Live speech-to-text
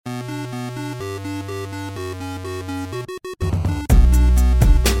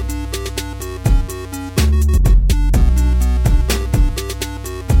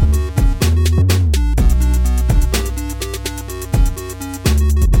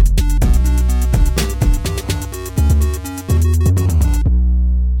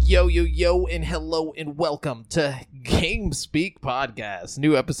Yo and hello and welcome to GameSpeak Podcast.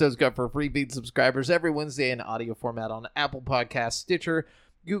 New episodes go up for free feed subscribers every Wednesday in audio format on Apple Podcasts, Stitcher,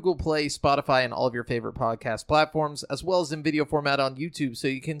 Google Play, Spotify, and all of your favorite podcast platforms, as well as in video format on YouTube, so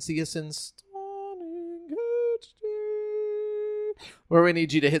you can see us in stunning HD, where we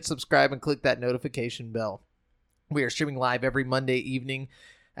need you to hit subscribe and click that notification bell. We are streaming live every Monday evening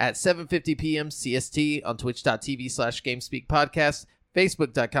at 7:50 p.m. CST on twitch.tv/GameSpeakPodcast,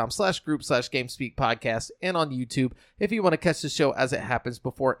 Facebook.com/group/GameSpeakPodcast, and on YouTube if you want to catch the show as it happens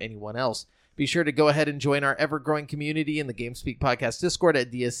before anyone else. Be sure to go ahead and join our ever-growing community in the GameSpeak Podcast Discord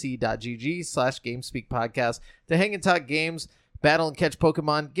at dsc.gg/GameSpeakPodcast to hang and talk games, battle and catch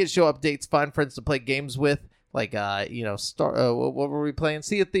Pokemon, get show updates, find friends to play games with, like, what were we playing?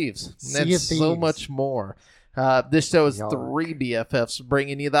 Sea of Thieves. And so much more. This show is three BFFs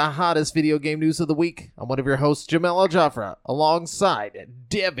bringing you the hottest video game news of the week. I'm one of your hosts, Jamel Al-Jafra, alongside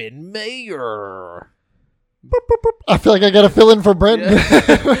Devin Mayer. I feel like I got to fill in for Brent.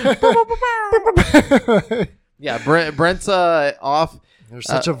 Yeah, Brent's off. There's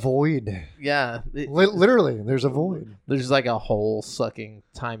such a void. Yeah. Literally, there's a void. There's like a hole sucking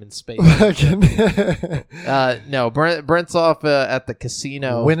time and space. No, Brent's off at the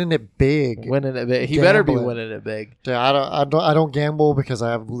casino. Winning it big. He better be winning it big. Yeah, I don't gamble because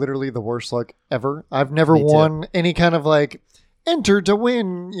I have literally the worst luck ever. I've never won any kind of like enter to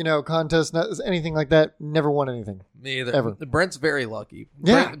win, contest, anything like that. Never won anything. Me either. Ever. Brent's very lucky.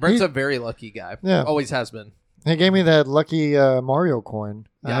 Yeah, Brent's a very lucky guy. Yeah. Always has been. He gave me that lucky Mario coin.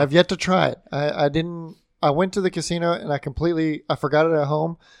 Yeah. I have yet to try it. I went to the casino and I forgot it at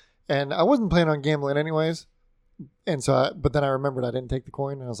home, and I wasn't planning on gambling anyways. And so, but then I remembered I didn't take the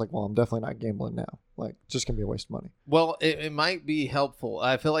coin, and I was like, well, I'm definitely not gambling now. Like, just gonna be a waste of money. Well, it might be helpful.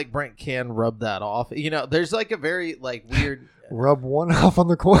 I feel like Brent can rub that off. There's like a very like weird rub one off on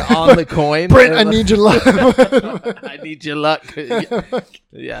the coin. On the coin, Brent. I need your luck. I need your luck.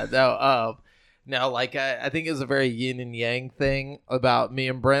 Yeah. No. Now, like, I think it's a very yin and yang thing about me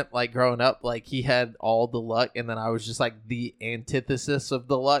and Brent, like, growing up. Like, he had all the luck, and then I was just, like, the antithesis of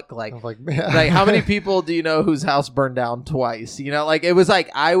the luck. Like, how many people do you know whose house burned down twice? Like, it was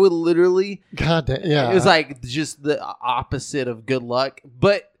like, I would literally... God damn, yeah. It was, like, just the opposite of good luck.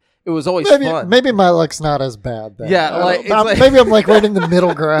 But it was always fun. Maybe my luck's not as bad then. Yeah, maybe I'm like right in the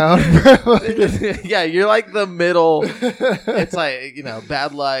middle ground. Yeah, you're like the middle. It's like,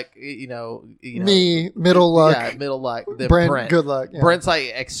 bad luck, me, middle luck. Yeah, middle luck. Then Brent, good luck. Yeah. Brent's like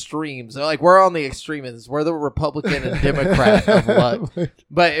extremes. So like, we're on the extremes. We're the Republican and Democrat of luck.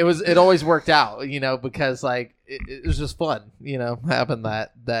 But it always worked out, because like it was just fun, having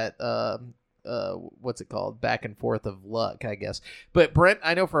that what's it called, back and forth of luck, I guess. But Brent,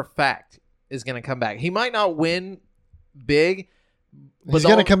 I know for a fact, is going to come back. He might not win big, but he's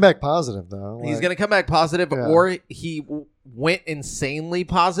going to come back positive though. He's going to come back positive, or he went insanely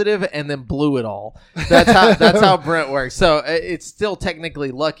positive and then blew it all. That's how Brent works. So it's still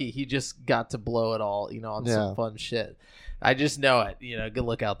technically lucky. He just got to blow it all, on some fun shit. I just know it. Good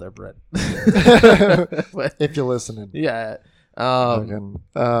look out there, Brent. If you're listening. Yeah.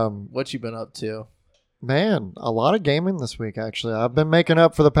 What you been up to? Man, a lot of gaming this week, actually. I've been making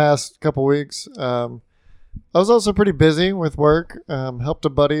up for the past couple weeks. I was also pretty busy with work. Helped a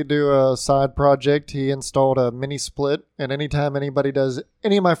buddy do a side project. He installed a mini split, and anytime any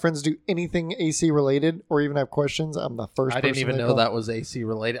of my friends do anything AC related or even have questions, I'm the first person. I didn't even know that was AC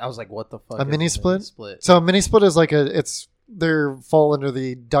related. I was like, what the fuck? A mini split? So a mini split is like they fall under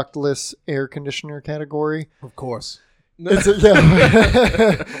the ductless air conditioner category. Of course. Yes.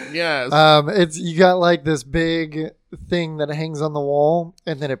 It's you got like this big thing that hangs on the wall,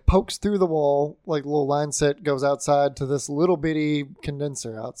 and then it pokes through the wall, like a little line set goes outside to this little bitty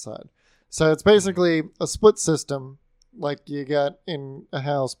condenser outside. So it's basically a split system like you got in a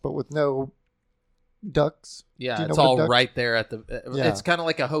house, but with no ducts. Yeah, it's all right there at the. It's kind of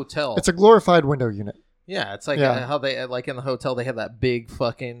like a hotel. It's a glorified window unit. Yeah, it's like how they like in the hotel they have that big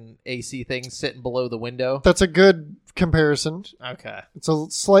fucking AC thing sitting below the window. That's a good comparison. Okay. It's a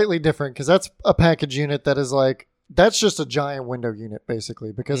slightly different because that's a package unit that is like, that's just a giant window unit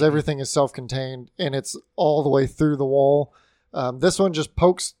basically because everything is self-contained and it's all the way through the wall. This one just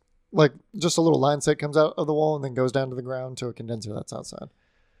pokes, like just a little line set comes out of the wall and then goes down to the ground to a condenser that's outside.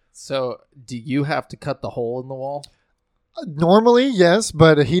 So do you have to cut the hole in the wall? Normally, yes,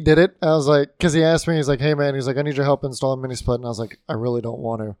 but he did it. I was like, because he asked me, he's like, hey man, he's like, I need your help installing mini split. And I was like, I really don't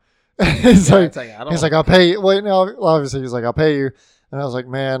want to. he's like, I'll pay you. Well, no, obviously he's like, I'll pay you. And I was like,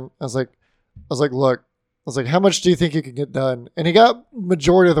 man, I was like, look, I was like, how much do you think you can get done? And he got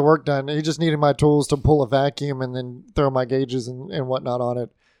majority of the work done. He just needed my tools to pull a vacuum and then throw my gauges and whatnot on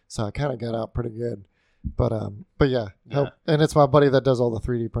it. so I kind of got out pretty good. But yeah, and it's my buddy that does all the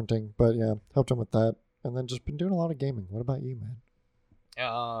 3D printing. But yeah, helped him with that, and then just been doing a lot of gaming. What about you, man?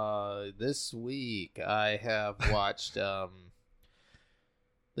 This week I have watched the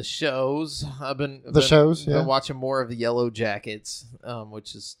shows. I've been watching more of the Yellow Jackets,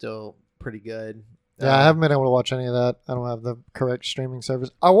 which is still pretty good. Yeah, I haven't been able to watch any of that. I don't have the correct streaming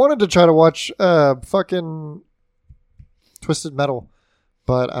service. I wanted to try to watch fucking Twisted Metal,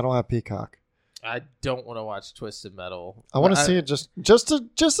 but I don't have Peacock. I don't want to watch Twisted Metal. I want to see it just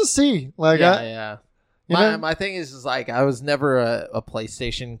to see. Like, yeah. My thing is like I was never a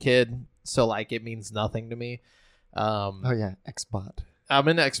PlayStation kid, so like it means nothing to me. Xbot. I'm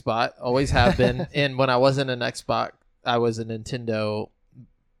an Xbot, always have been. And when I wasn't an Xbot, I was a Nintendo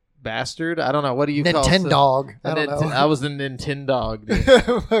bastard. I don't know. What do you call it? Nintendog. I don't know. I was a Nintendog,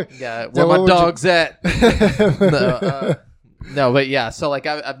 dude. Yeah, where my dog's at. No, but yeah. So like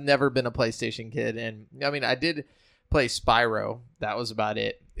I've never been a PlayStation kid, and I mean I did play Spyro. That was about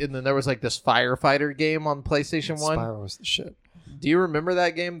it. And then there was like this firefighter game on PlayStation 1. Spyro was the shit. Do you remember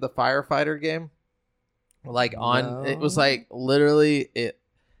that game, the firefighter game? Like it was like literally it.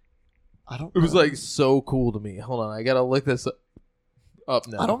 I don't. It was like so cool to me. Hold on, I gotta look this up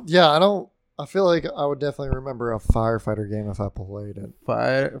now. I don't. I feel like I would definitely remember a firefighter game if I played it.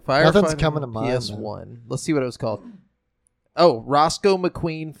 Nothing's coming to mind. PS1. Let's see what it was called. Oh, Roscoe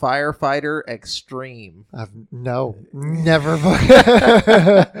McQueen Firefighter Extreme. Never.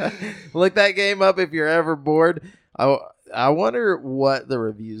 Look that game up if you're ever bored. I wonder what the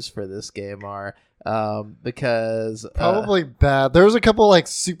reviews for this game are, because probably bad. There's a couple like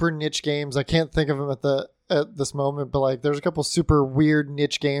super niche games. I can't think of them at this moment, but like there's a couple super weird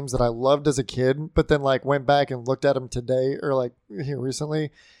niche games that I loved as a kid, but then like went back and looked at them today or like here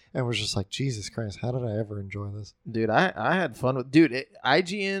recently. And was just like, Jesus Christ, how did I ever enjoy this? Dude, I had fun with... Dude,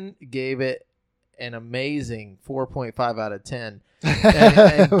 IGN gave it an amazing 4.5 out of 10.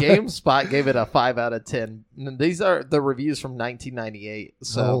 And GameSpot gave it a 5 out of 10. And these are the reviews from 1998.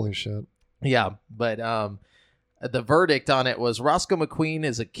 So, holy shit. Yeah, but the verdict on it was Roscoe McQueen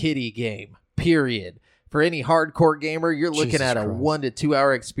is a kiddie game, period. For any hardcore gamer, you're looking at a 1 to 2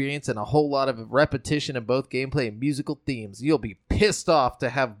 hour experience and a whole lot of repetition in both gameplay and musical themes. You'll be pissed off to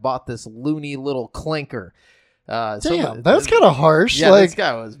have bought this loony little clinker. Damn, that's kind of harsh. Yeah, like, this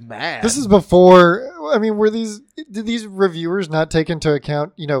guy was mad. This is before. I mean, did these reviewers not take into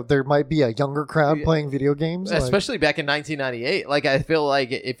account? There might be a younger crowd playing video games, especially back in 1998. Like, I feel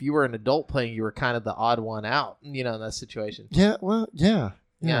like if you were an adult playing, you were kind of the odd one out. In that situation. Yeah. Well. Yeah.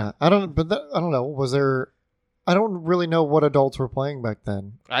 Yeah, I don't know. Was there? I don't really know what adults were playing back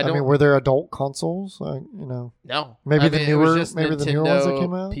then. I mean, were there adult consoles? No. Maybe the newer ones that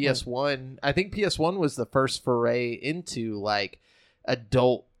came out. PS1. I think PS1 was the first foray into like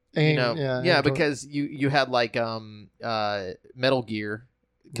adult. Because you had like Metal Gear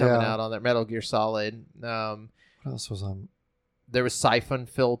coming out on that, Metal Gear Solid. What else was on? There was Siphon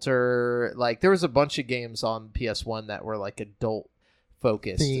Filter. Like there was a bunch of games on PS1 that were like adult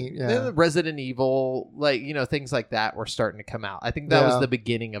focused. Resident Evil, like things like that were starting to come out. I think that was the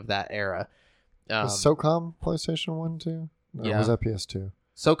beginning of that era. Was SOCOM PlayStation 1 too? No, was that PS2?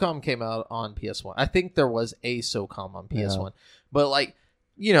 SOCOM came out on PS1. I think there was a SOCOM on PS1, but like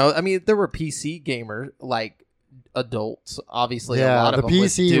I mean, there were PC gamers like adults. Obviously, a lot of the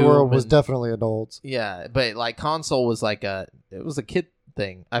PC world was definitely adults. Yeah, but like console was like it was a kid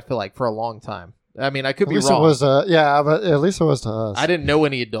thing. I feel like for a long time. I mean, I could be wrong. It was, but at least it was to us. I didn't know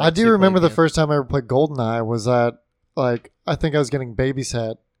any adults. I do remember the first time I ever played GoldenEye was at, like, I think I was getting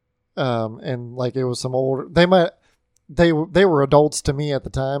babysat, and like it was some older. They were adults to me at the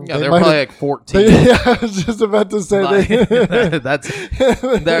time. Yeah, they were probably like 14. I was just about to say that.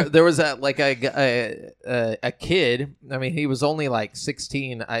 There was a kid. I mean, he was only like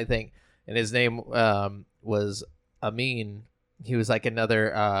 16, I think, and his name was Amin. He was like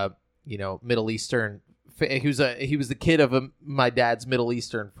another. Middle Eastern. He was the kid of my dad's Middle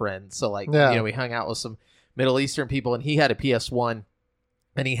Eastern friend. So like, we hung out with some Middle Eastern people, and he had a PS1,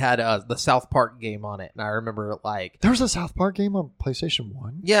 and he had the South Park game on it. And I remember like there was a South Park game on PlayStation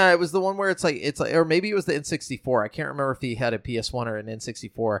 1. Yeah, it was the one where it's like, or maybe it was the N64. I can't remember if he had a PS1 or an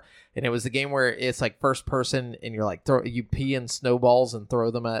N64. And it was the game where it's like first person, and you're like you pee in snowballs and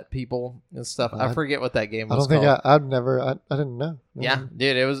throw them at people and stuff. I forget what that game was. I didn't know. Yeah,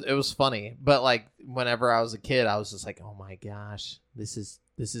 dude, it was funny. But like whenever I was a kid, I was just like, oh my gosh, this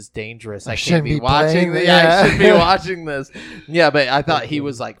is dangerous. I can't be watching this. I should be watching this. Yeah, but I thought he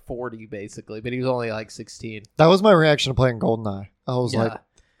was like 40 basically, but he was only like 16. That was my reaction to playing GoldenEye. I was like,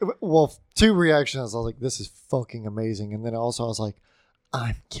 well, two reactions. I was like, this is fucking amazing. And then also I was like,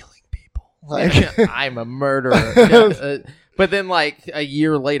 I'm killing people. Like, I'm a murderer. But then, like, a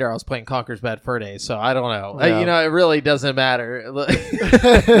year later, I was playing Conker's Bad Fur Day, so I don't know. Yeah. It really doesn't matter.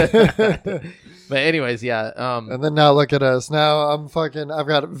 But anyways, yeah. And then now look at us. Now I've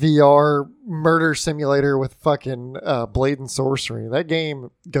got VR murder simulator with fucking Blade and Sorcery. That game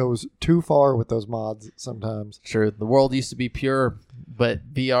goes too far with those mods sometimes. Sure, the world used to be pure,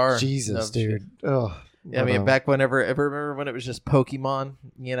 but VR. Jesus, dude. Ugh. I mean, back whenever, ever remember when it was just Pokemon,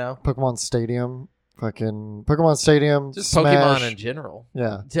 Pokemon Stadium. Fucking Pokemon Stadium. Just Smash. Pokemon in general.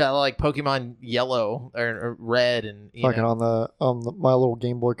 Yeah. Yeah, like Pokemon Yellow or Red and fucking on the my little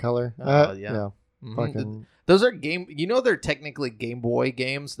Game Boy Color. Yeah. Yeah. Mm-hmm. Fucking. Those are they're technically Game Boy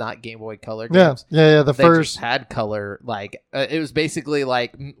games, not Game Boy Color games. Yeah. The they first just had color. Like it was basically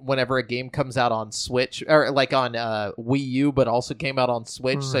like whenever a game comes out on Switch or like on Wii U, but also came out on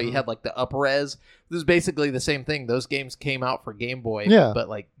Switch. So you had like the up-res. This is basically the same thing. Those games came out for Game Boy, but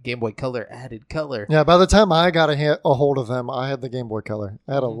like Game Boy Color added color. Yeah. By the time I got a hold of them, I had the Game Boy Color.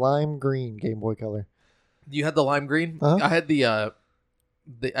 I had a lime green Game Boy Color. You had the lime green. Uh-huh. I had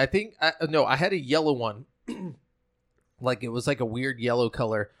I had a yellow one. Like it was like a weird yellow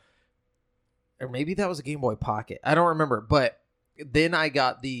color, or maybe that was a Game Boy Pocket. I don't remember. But then I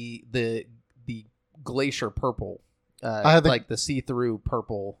got the glacier purple. I had the see-through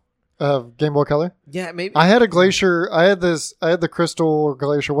purple. Game Boy Color. Yeah, maybe. I had a glacier. I had the crystal or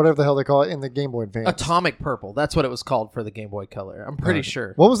glacier, whatever the hell they call it, in the Game Boy Advance. Atomic purple. That's what it was called for the Game Boy Color. I'm pretty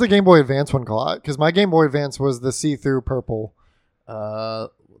sure. What was the Game Boy Advance one called? Because my Game Boy Advance was the see-through purple.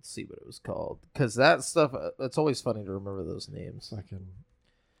 Let's see what it was called. Because that stuff, it's always funny to remember those names. Fucking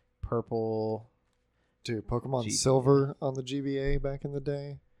purple. Dude, Pokemon GBA. Silver on the GBA back in the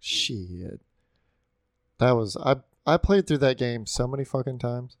day. Shit. That was I played through that game so many fucking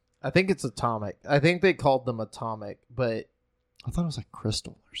times. I think it's Atomic. I think they called them Atomic, but I thought it was like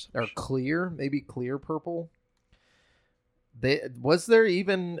Crystal or something. Or Clear, maybe Clear Purple. Was there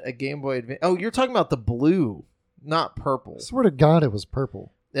even a Game Boy Advance? Oh, you're talking about the blue, not purple. I swear to God, it was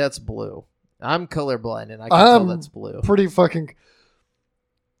purple. That's blue. I'm colorblind, and I can tell that's blue. Pretty fucking.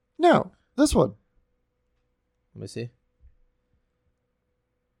 No, this one. Let me see.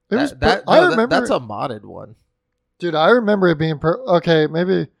 It was. I remember that's a modded one. Dude, I remember it being okay,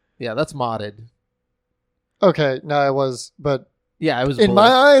 maybe. Yeah, that's modded. Okay, no, it was, but yeah, it was. In blue. my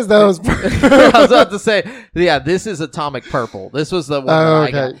eyes, that was. I was about to say, yeah, this is Atomic Purple. This was the one that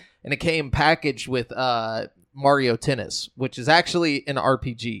I got, and it came packaged with Mario Tennis, which is actually an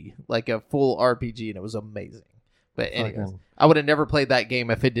RPG, like a full RPG, and it was amazing. But anyways, I would have never played that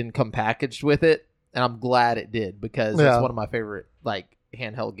game if it didn't come packaged with it, and I'm glad it did because it's one of my favorite like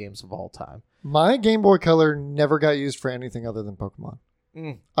handheld games of all time. My Game Boy Color never got used for anything other than Pokemon.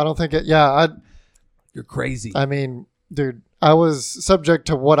 I don't think it. Yeah, you're crazy. I mean, dude, I was subject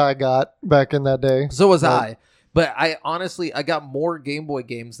to what I got back in that day. So was I. But I honestly, I got more Game Boy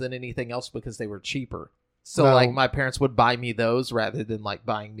games than anything else because they were cheaper. So like my parents would buy me those rather than like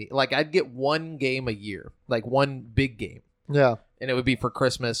buying me. Like I'd get one game a year, like one big game. Yeah. And it would be for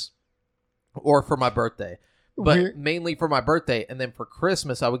Christmas or for my birthday. But mainly for my birthday, and then for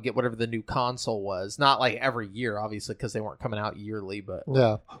Christmas, I would get whatever the new console was. Not like every year, obviously, because they weren't coming out yearly. But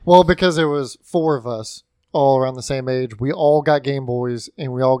yeah, well, because there was 4 of us all around the same age, we all got Game Boys,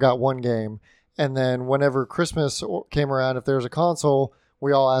 and we all got one game. And then whenever Christmas came around, if there was a console,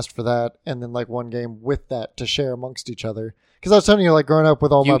 we all asked for that, and then like one game with that to share amongst each other. Because I was telling you, like growing up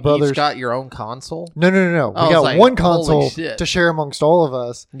with all my brothers, you got your own console. No. We got like, one console to share amongst all of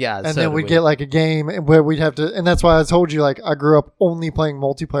us. Yeah, and then we'd get like a game where we'd have to, and that's why I told you like I grew up only playing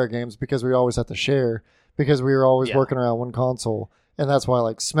multiplayer games because we always had to share because we were always working around one console, and that's why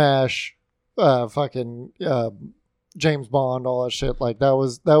like Smash, James Bond, all that shit, like that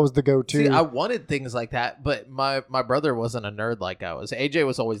was the go-to. See, I wanted things like that, but my brother wasn't a nerd like I was. AJ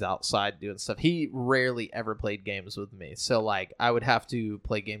was always outside doing stuff. He rarely ever played games with me. So like I would have to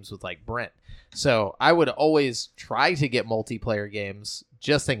play games with like Brent. So I would always try to get multiplayer games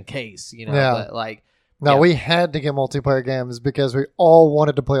just in case, but like no, we had to get multiplayer games because we all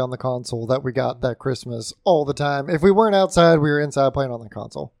wanted to play on the console that we got that Christmas all the time. If we weren't outside, we were inside playing on the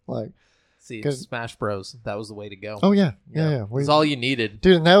console. Like see, Smash Bros. That was the way to go. Oh yeah. It's all you needed,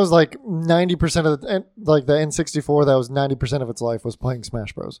 dude. And that was like 90% of the the N64. That was 90% of its life was playing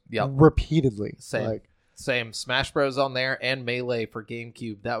Smash Bros. Yep. Repeatedly. Same Smash Bros. On there and Melee for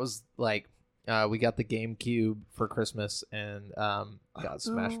GameCube. That was like we got the GameCube for Christmas and got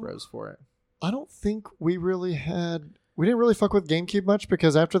Smash Bros. For it. I don't think we didn't really fuck with GameCube much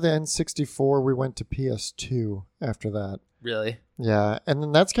because after the N64 we went to PS2 after that. Really? Yeah, and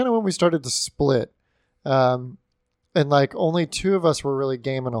then that's kind of when we started to split. and like only 2 of us were really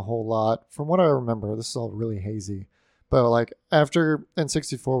gaming a whole lot. From what I remember, this is all really hazy. But like after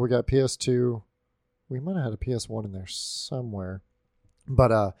N64, we got PS2. We might have had a PS1 in there somewhere.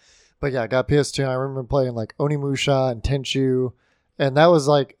 But yeah, I got PS2. And I remember playing like Onimusha and Tenchu. And that was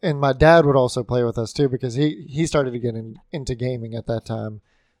like, and my dad would also play with us too because he started to get into gaming at that time.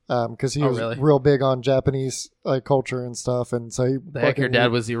 Because he was real big on Japanese like culture and stuff. And so your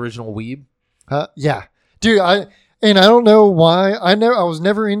dad was the original weeb? Yeah. Dude, I don't know why. I was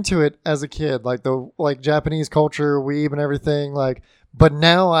never into it as a kid, like the Japanese culture, weeb and everything, like, but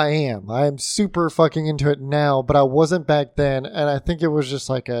now I am. I am super fucking into it now, but I wasn't back then, and I think it was just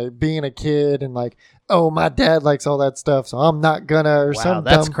like being a kid and like, oh, my dad likes all that stuff, so I'm not gonna or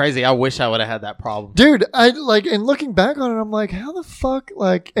something. Wow, that's crazy. I wish I would have had that problem. Dude, I like, and looking back on it, I'm like, how the fuck,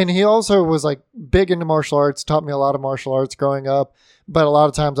 like, and he also was like big into martial arts, taught me a lot of martial arts growing up. But a lot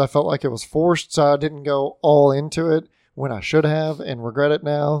of times I felt like it was forced, so I didn't go all into it when I should have and regret it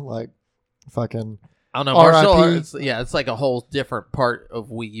now. Like, fucking I don't know. Martial arts, it's like a whole different part of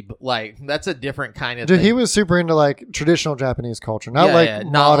weeb. Like, that's a different kind of Dude, thing. he was super into, like, traditional Japanese culture. Not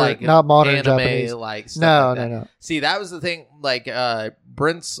not modern anime, Japanese. Like, stuff no. See, that was the thing. Like,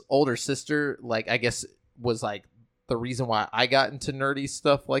 Brent's older sister, like, I guess was, like, the reason why I got into nerdy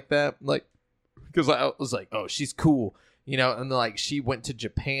stuff like that. Like, because I was like, oh, she's cool. You know, and like she went to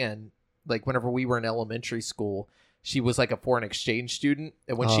Japan, like whenever we were in elementary school, she was like a foreign exchange student.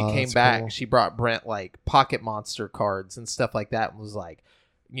 And when she came back, cool. She brought Brent like Pocket Monster cards and stuff like that. And was like,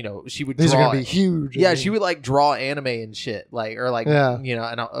 you know, she would These draw. These are going to be huge. Yeah, she would like draw anime and shit. Like, or like, you know,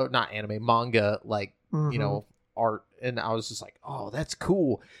 and not anime, manga, like, you know, art. And I was just like, oh, that's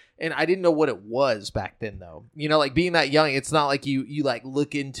cool. And I didn't know what it was back then, though. You know, like being that young, it's not like you like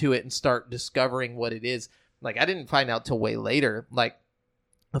look into it and start discovering what it is. Like, I didn't find out till way later. Like,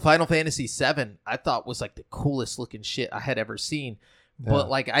 the Final Fantasy VII, I thought was, like, the coolest looking shit I had ever seen. Yeah.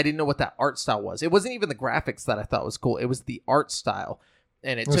 But, like, I didn't know what that art style was. It wasn't even the graphics that I thought was cool. It was the art style.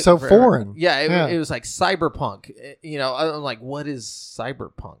 And it was so foreign. Yeah, it was like cyberpunk. You know, I'm like, what is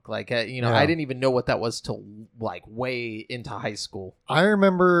cyberpunk? Like, you know, I didn't even know what that was till like way into high school. I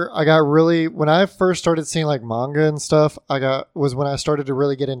remember I got really, when I first started seeing like manga and stuff, was when I started to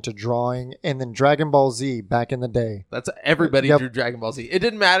really get into drawing, and then Dragon Ball Z back in the day. That's everybody drew Dragon Ball Z. It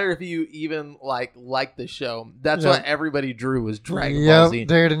didn't matter if you even liked the show. That's what everybody drew was Dragon Ball Z.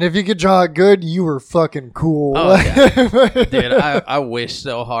 Dude, and if you could draw it good, you were fucking cool. Oh, yeah. Dude, I wish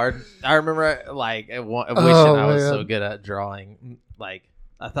so hard. I remember like wishing I was so good at drawing. Like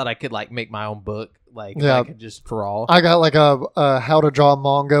I thought I could like make my own book. Like I could just draw. I got like a how to draw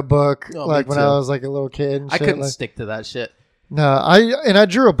manga book like when I was like a little kid. And I couldn't stick to that shit. No, I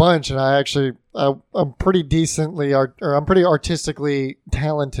drew a bunch, and I actually I'm pretty decently I'm pretty artistically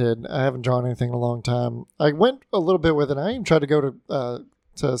talented. I haven't drawn anything in a long time. I went a little bit with it. I even tried to go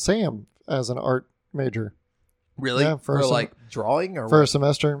to SAM as an art major. Really? Yeah, for like drawing or for what? A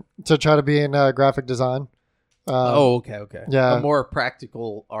semester to try to be in graphic design. Okay. Yeah, a more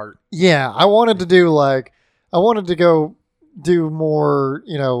practical art. Yeah, I wanted to go do more,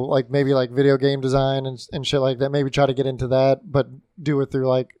 you know, like maybe like video game design and shit like that. Maybe try to get into that, but do it through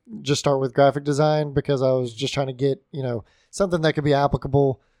like just start with graphic design because I was just trying to get, you know, something that could be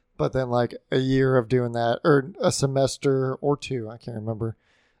applicable. But then like a year of doing that, or a semester or 2, I can't remember,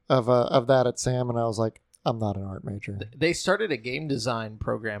 of that at SAM, and I was like, I'm not an art major. They started a game design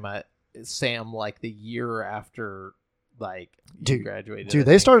program at SAM like the year after like you graduated. Dude,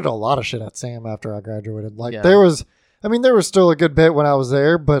 they started a lot of shit at SAM after I graduated. Like there was still a good bit when I was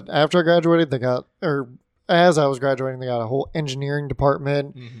there, but after I graduated, as I was graduating, they got a whole engineering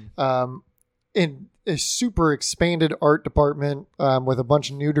department, in a super expanded art department with a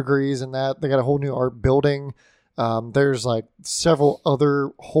bunch of new degrees in that. They got a whole new art building. There's like several other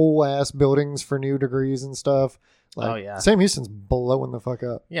whole ass buildings for new degrees and stuff. Like, Sam Houston's blowing the fuck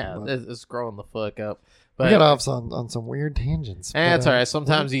up. Yeah, it's growing the fuck up. But we got off on some weird tangents. That's all right.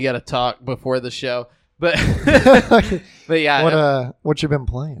 Sometimes you got to talk before the show. But but yeah, what you been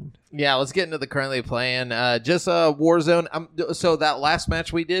playing? Yeah, let's get into the currently playing. Just Warzone. So that last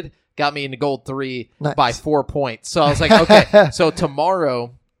match we did got me into gold 3 by 4 points. So I was like, okay. So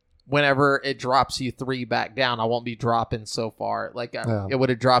tomorrow, whenever it drops you 3 back down, I won't be dropping so far. Like it would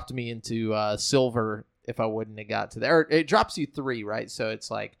have dropped me into silver if I wouldn't have got to there. Or it drops you 3, right? So it's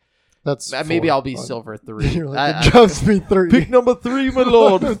like that's maybe 4. I'll be silver 3. Like, it drops me 3. Pick number 3, my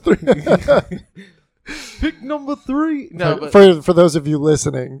lord. Pick number 3. No, for those of you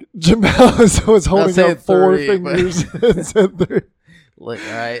listening, Jamal was holding up 4 fingers and said 3. Look,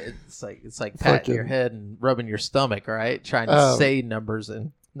 all right, it's like patting your head and rubbing your stomach, all right, trying to say numbers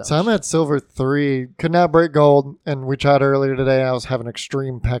and No, so I'm at silver 3. Could not break gold, and we tried earlier today. I was having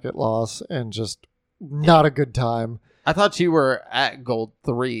extreme packet loss and just not a good time. I thought you were at gold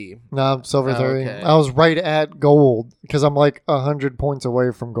 3. No, I'm silver 3. Okay. I was right at gold because I'm like 100 points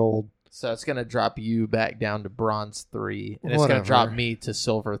away from gold. So it's gonna drop you back down to bronze 3, and it's Whatever. gonna drop me to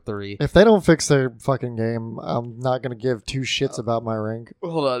silver 3. If they don't fix their fucking game, I'm not gonna give two shits about my rank.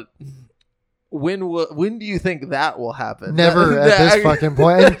 Hold on. When do you think that will happen? Never at this fucking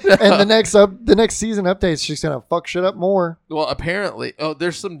point. And the next season updates, she's gonna fuck shit up more. Well, apparently,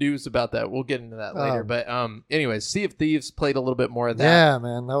 there's some news about that. We'll get into that later. But anyways, Sea of Thieves played a little bit more of that. Yeah,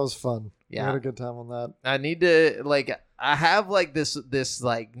 man, that was fun. Yeah. I had a good time on that. I need to I have like this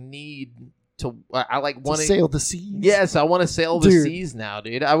like need to I like want to sail the seas. Yes, I want to sail the Dude. seas now,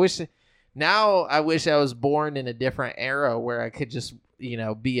 dude. I wish I was born in a different era where I could just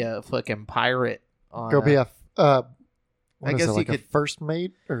be a fucking pirate. Go be a I guess it, like you a could first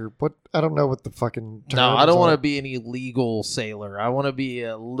mate or what? I don't know what the fucking term No, I don't is. want to be any legal sailor. I want to be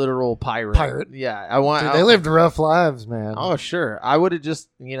a literal pirate. Yeah, I want. Dude, they lived rough lives, man. Oh, sure. I would have just,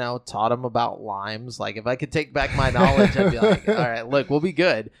 taught them about limes. Like, if I could take back my knowledge, I'd be like, all right, look, we'll be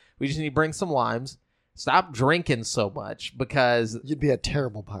good. We just need to bring some limes. Stop drinking so much because You'd be a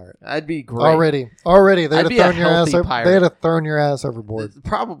terrible pirate. I'd be great. Already, they'd I'd have be a thrown your ass. healthy pirate. They'd have thrown your ass overboard.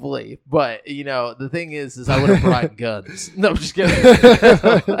 Probably. But, the thing is I would have brought guns. No, I'm just kidding.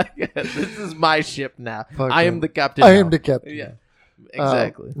 This is my ship now. Fuck I am him. the captain. I now. am the captain. Yeah,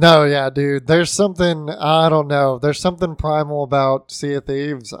 exactly. No, yeah, dude. There's something, I don't know. There's something primal about Sea of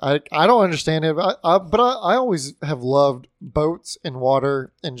Thieves. I don't understand it, but I always have loved boats and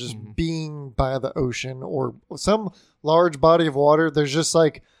water and just being by the ocean or some large body of water. There's just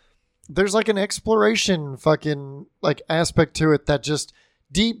there's an exploration fucking aspect to it that just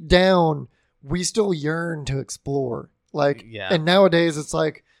deep down we still yearn to explore. And nowadays it's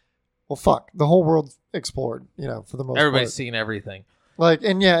well, fuck, the whole world's explored, for the most Everybody's part. seen everything. Not Or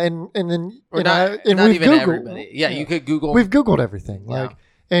even we've Googled, everybody. Yeah, you could Google. We've Googled everything.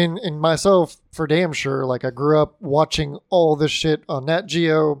 And myself, for damn sure, I grew up watching all this shit on Nat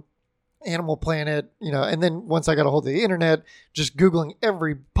Geo, Animal Planet, and then once I got a hold of the internet, just Googling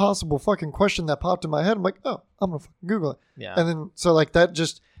every possible fucking question that popped in my head. I'm like, oh, I'm going to fucking Google it. Yeah. And then, so that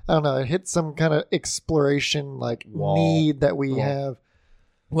just, I don't know, it hit some kind of exploration, Wall. need that we have.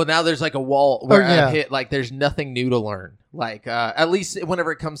 Well, now there's a wall where I've hit there's nothing new to learn. At least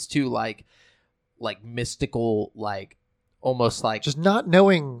whenever it comes to mystical, almost just not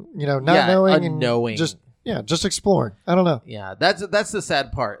knowing, knowing unknowing. And just exploring. I don't know. Yeah, that's the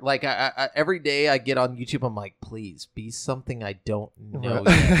sad part. I every day I get on YouTube, I'm like, please be something I don't know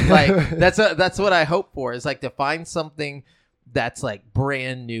yet. That's what I hope for is to find something that's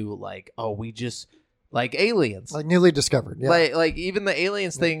brand new. We just. Aliens, newly discovered. Yeah. Even the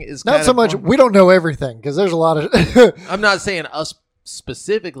aliens thing is not so much. We don't know everything because there's a lot of. I'm not saying us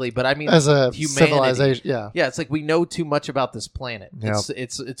specifically, but I mean as a humanity. Civilization. Yeah, it's we know too much about this planet. Yep.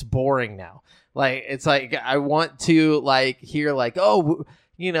 It's boring now. I want to hear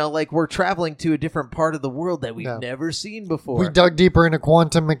we're traveling to a different part of the world that we've never seen before. We dug deeper into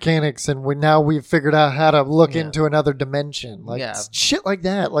quantum mechanics, and we've figured out how to look into another dimension. Shit like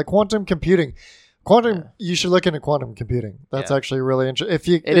that, quantum computing. You should look into quantum computing. That's actually really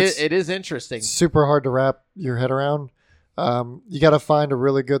interesting. It is interesting. Super hard to wrap your head around. You got to find a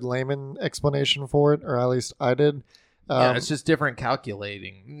really good layman explanation for it, or at least I did. It's just different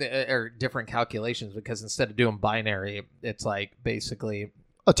calculating or different calculations because instead of doing binary, it's basically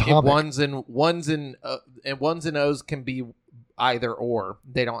atomic. Ones and O's can be either or.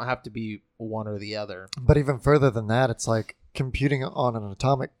 They don't have to be one or the other. But even further than that, it's computing on an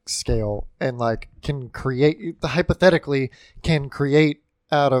atomic scale and can create hypothetically can create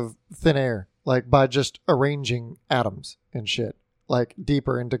out of thin air by just arranging atoms and shit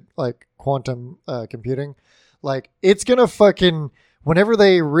deeper into quantum computing. It's gonna fucking whenever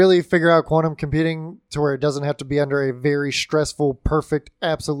they really figure out quantum computing to where it doesn't have to be under a very stressful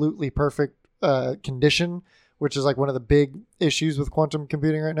absolutely perfect condition, which is one of the big issues with quantum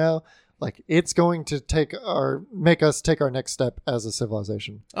computing right now. It's going to make us take our next step as a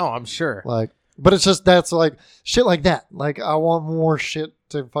civilization. Oh, I'm sure. But it's just that's shit like that. I want more shit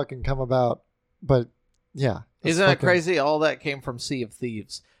to fucking come about. But yeah, isn't that crazy? All that came from Sea of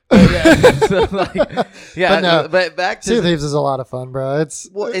Thieves. But back to Sea of Thieves is a lot of fun, bro. It's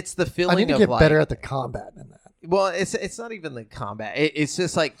the feeling. I need to get better at the combat than that. Well, it's not even the combat. It's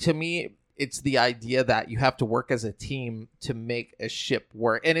just to me. It's the idea that you have to work as a team to make a ship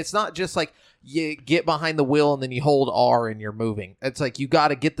work. And it's not just you get behind the wheel and then you hold R and you're moving. It's like you got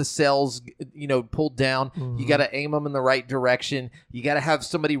to get the cells, pulled down. You got to aim them in the right direction. You got to have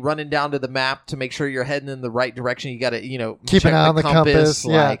somebody running down to the map to make sure you're heading in the right direction. You got to, keep an eye on the compass.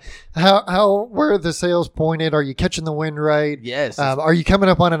 Like, where are the sails pointed? Are you catching the wind right? Yes. Are you coming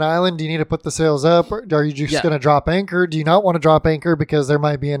up on an island? Do you need to put the sails up? Or are you just going to drop anchor? Do you not want to drop anchor because there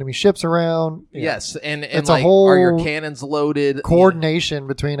might be enemy ships around? Yeah. Yes. And it's like, a whole are your cannons loaded? Coordination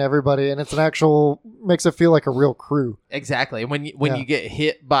between everybody. And it's makes it feel like a real crew. Exactly. And when you get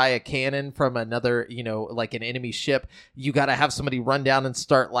hit by a cannon from another, like an enemy ship, you got to have somebody run down and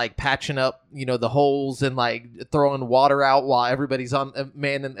start like patching up, the holes and like throwing water out while everybody's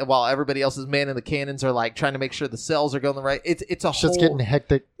while everybody else is manning the cannons, or like trying to make sure the cells are going the right. It's a shit's getting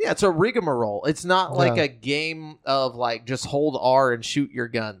hectic. Yeah, it's a rigmarole. It's not like a game of like just hold R and shoot your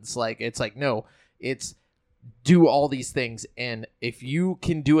guns. Like it's like no, it's do all these things, and if you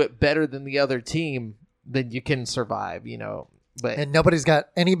can do it better than the other team, then you can survive. But and nobody's got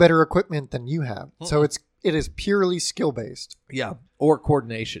any better equipment than you have, so it is purely skill based. Yeah, or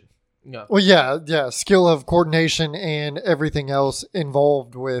coordination. No. Well, yeah, skill of coordination and everything else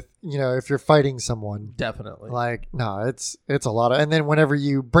involved with, if you're fighting someone. Definitely. Like, no, it's a lot of, and then whenever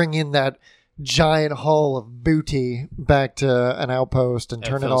you bring in that giant haul of booty back to an outpost and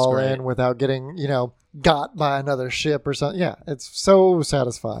turn it all in without getting, got by another ship or something. Yeah, it's so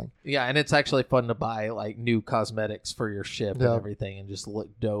satisfying. Yeah, and it's actually fun to buy like new cosmetics for your ship and everything and just look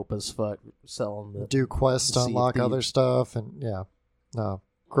dope as fuck selling the do quests to unlock other stuff and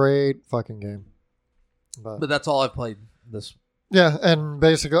great fucking game. But that's all I've played this. Yeah, and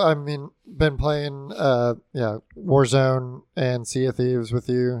basically, been playing, Warzone and Sea of Thieves with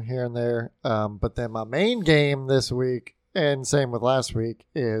you here and there. But then my main game this week, and same with last week,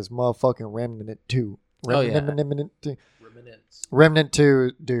 is motherfucking Remnant 2. Remnant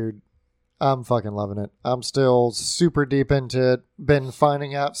 2, dude. I'm fucking loving it. I'm still super deep into it. Been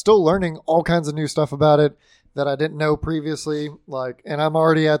finding out, still learning all kinds of new stuff about it that I didn't know previously. Like, and I'm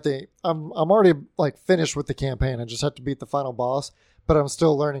already I'm already like finished with the campaign. I just have to beat the final boss, but I'm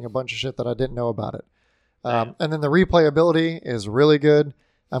still learning a bunch of shit that I didn't know about it. And then the replayability is really good.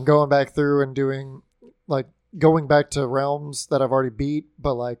 I'm going back through and going back to realms that I've already beat,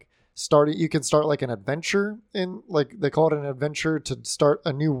 but like you can start like an adventure in, like they call it an adventure, to start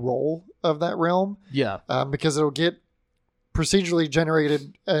a new role of that realm. Yeah. Because it'll get procedurally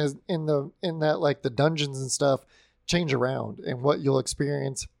generated as in that like the dungeons and stuff change around and what you'll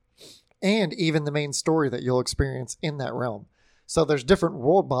experience, and even the main story that you'll experience in that realm. So there's different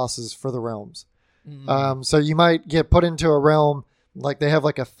world bosses for the realms. So you might get put into a realm, like they have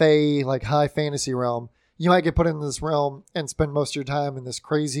like a fae, like high fantasy realm. You might get put in this realm and spend most of your time in this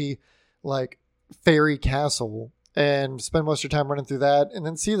crazy like fairy castle and spend most of your time running through that, and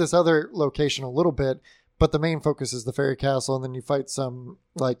then see this other location a little bit. But the main focus is the fairy castle, and then you fight some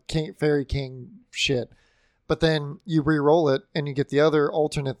like fairy king shit. But then you re-roll it, and you get the other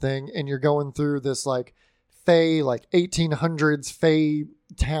alternate thing, and you're going through this like fae, like 1800s fae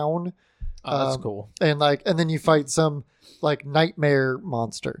town. Oh, that's cool. And then you fight some like nightmare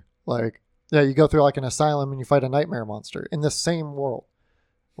monster. Like, yeah, you go through like an asylum and you fight a nightmare monster in the same world.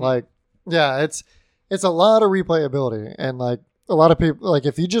 Like, yeah, it's a lot of replayability, and like, a lot of people, like,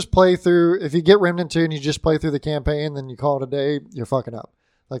 if you get Remnant 2 and you just play through the campaign, then you call it a day, you're fucking up.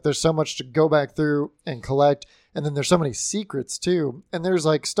 Like, there's so much to go back through and collect, and then there's so many secrets too, and there's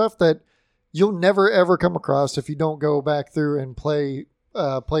like stuff that you'll never ever come across if you don't go back through and play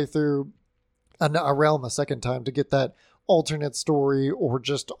through a realm a second time to get that alternate story or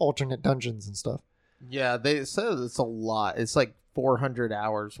just alternate dungeons and stuff. Yeah, they said it's a lot. It's like 400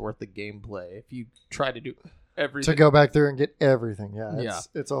 hours worth of gameplay if you try to do everything. To go back through and get everything.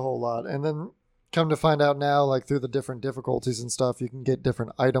 It's a whole lot. And then come to find out now, like through the different difficulties and stuff, you can get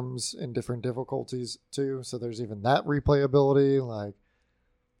different items in different difficulties too. So there's even that replayability. Like,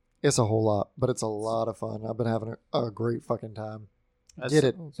 it's a whole lot, but it's a lot of fun. I've been having a great fucking time. Get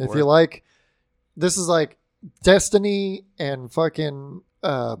it. If you like, this is like Destiny and fucking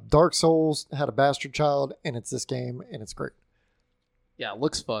Dark Souls had a bastard child, and it's this game, and it's great. Yeah, it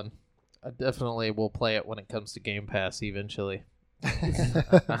looks fun. I definitely will play it when it comes to Game Pass eventually.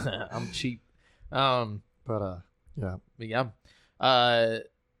 I'm cheap. Yeah.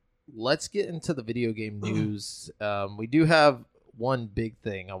 Let's get into the video game news. We do have one big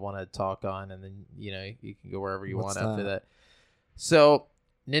thing I want to talk on, and then you can go wherever you want after that. So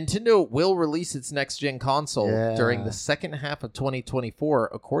Nintendo will release its next-gen console during the second half of 2024,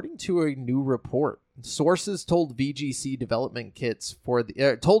 according to a new report. Sources told VGC development kits for the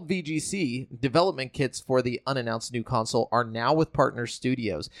unannounced new console are now with partner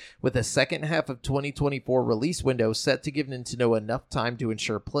studios, with a second half of 2024 release window set to give Nintendo enough time to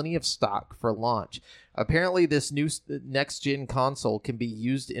ensure plenty of stock for launch. Apparently, this new next-gen console can be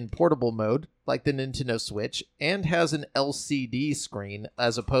used in portable mode, like the Nintendo Switch, and has an LCD screen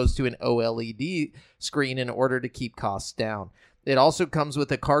as opposed to an OLED screen in order to keep costs down. It also comes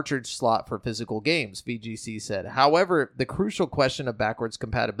with a cartridge slot for physical games, VGC said. However, the crucial question of backwards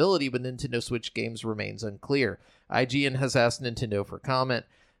compatibility with Nintendo Switch games remains unclear. IGN has asked Nintendo for comment,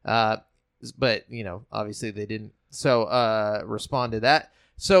 but, obviously they didn't respond to that.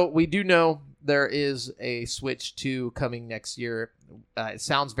 So we do know there is a Switch 2 coming next year. It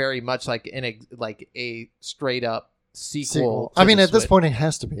sounds very much like a straight up sequel. I mean, at this point, it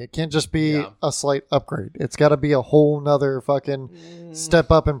has to be. It can't just be a slight upgrade. It's got to be a whole nother fucking step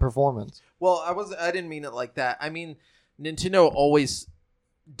up in performance. Well, I didn't mean it like that. I mean, Nintendo always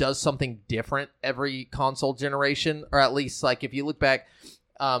does something different every console generation, or at least like if you look back,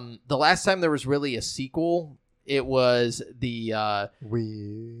 the last time there was really a sequel, it was the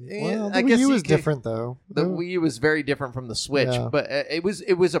Wii. Well, the Wii U was different though. The Wii U was very different from the Switch, but it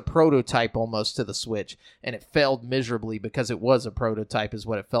was a prototype almost to the Switch, and it failed miserably because it was a prototype, is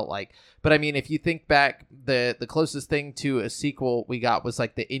what it felt like. But I mean, if you think back, the closest thing to a sequel we got was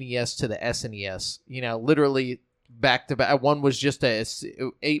like the NES to the SNES. Literally back to back. One was just a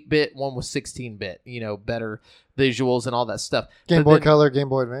 8-bit, one was 16-bit. Better visuals and all that stuff. Game Boy Color, Game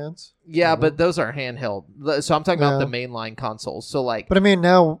Boy Advance. Yeah, but those are handheld. So I'm talking about the mainline consoles. So like, but I mean,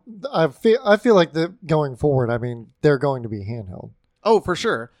 now I feel like going forward, I mean, they're going to be handheld. Oh, for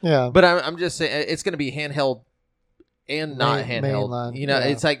sure. Yeah. But I'm just saying it's going to be handheld and not handheld. Mainline,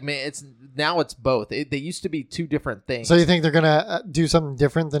 it's like it's both. They used to be two different things. So you think they're going to do something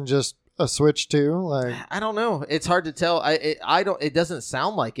different than just a Switch 2? Like, I don't know. It's hard to tell. It doesn't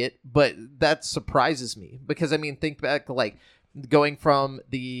sound like it, but that surprises me because I mean, think back like going from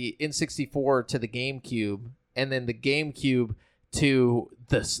the N64 to the GameCube, and then the GameCube to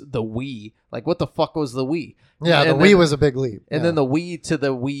the Wii. Like, what the fuck was the Wii? Yeah, the Wii was a big leap. And then the Wii to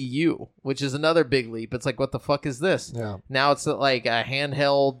the Wii U, which is another big leap. It's like, what the fuck is this? Yeah. Now it's like a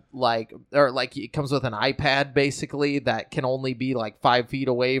handheld, or it comes with an iPad, basically, that can only be like 5 feet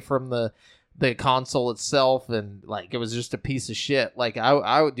away from the console itself. And like, it was just a piece of shit. Like,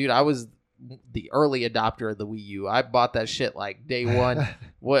 I was the early adopter of the Wii U. I bought that shit like day one.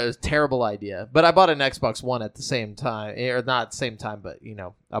 Was a terrible idea. But I bought an Xbox One at the same time, or not at the same time, but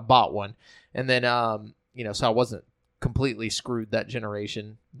I bought one. And then so I wasn't completely screwed that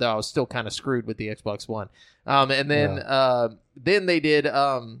generation, though I was still kind of screwed with the Xbox One. And then they did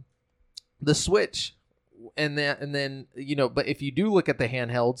the Switch, and then but if you do look at the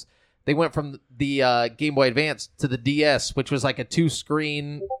handhelds, they went from the Game Boy Advance to the DS, which was like a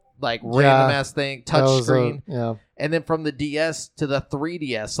 2-screen random ass thing, touch screen. And then from the DS to the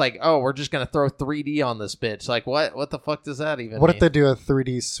 3DS, like, oh, we're just gonna throw 3D on this bitch. Like, what the fuck does that even mean? What if they do a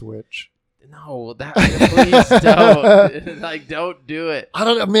 3D Switch? No, please don't. Don't do it. I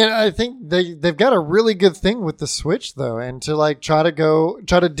don't know, man. I think they've got a really good thing with the Switch though, and to try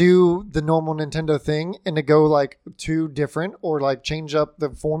to do the normal Nintendo thing and to go too different or change up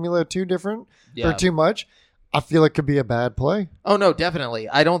the formula too different or too much. I feel it could be a bad play. Oh, no, definitely.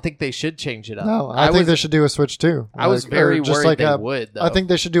 I don't think they should change it up. No, I think they should do a Switch too. I was very worried they would, though. I think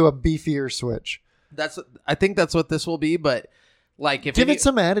they should do a beefier Switch. I think that's what this will be, but if give it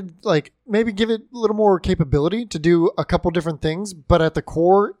some added, maybe give it a little more capability to do a couple different things, but at the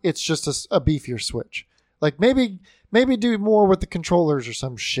core, it's just a beefier Switch. Maybe do more with the controllers or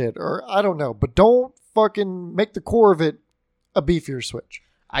some shit, or I don't know, but don't fucking make the core of it a beefier Switch.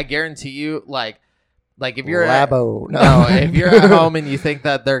 I guarantee you, if you're if you're at home and you think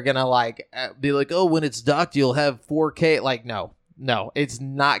that they're gonna be like, oh, when it's docked you'll have 4K, no, it's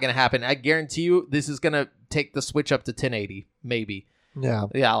not gonna happen. I guarantee you this is gonna take the Switch up to 1080, maybe. I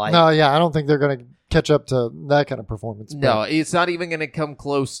don't think they're gonna catch up to that kind of performance. No, it's not even gonna come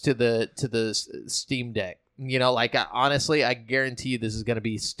close to the Steam Deck. Honestly, I guarantee you this is gonna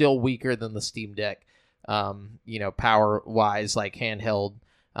be still weaker than the Steam Deck. Power wise, handheld.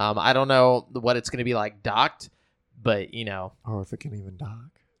 I don't know what it's going to be docked, but or if it can even dock.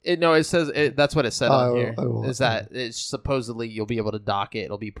 It says that's what it said on here. Is that it's supposedly you'll be able to dock it.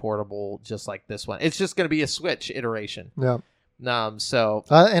 It'll be portable, just like this one. It's just going to be a Switch iteration. Yeah. So.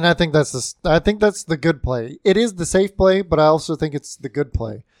 And I think that's the good play. It is the safe play, but I also think it's the good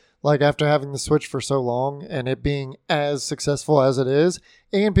play. Like after having the Switch for so long and it being as successful as it is,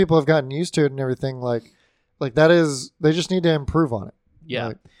 and people have gotten used to it and everything, like that is, they just need to improve on it. Yeah.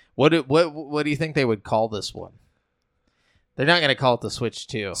 Like, What do you think they would call this one? They're not going to call it the Switch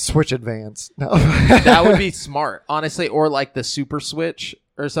 2. Switch Advance. No. That would be smart, honestly, or like the Super Switch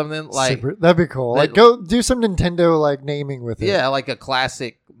or something like that'd be cool. Like go do some Nintendo like naming with it. Yeah, like a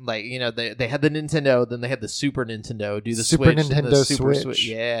classic. Like they had the Nintendo, then they had the Super Nintendo. Do the Super Switch, Nintendo the Super Switch.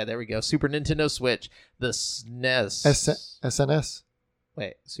 Yeah, there we go. Super Nintendo Switch, the SNES, SNS.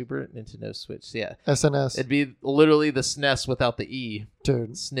 Wait, Super Nintendo Switch. Yeah, SNS. It'd be literally the SNES without the E.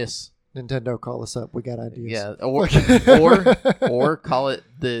 Dude, SNES. Nintendo, call us up. We got ideas. Yeah, or call it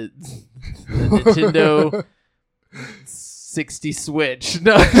the Nintendo 60 Switch.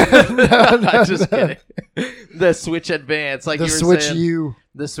 No, I'm just kidding. The Switch Advance, like the you were Switch saying. U.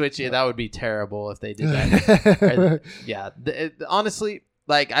 The Switch, yeah, that would be terrible if they did that. Yeah, honestly,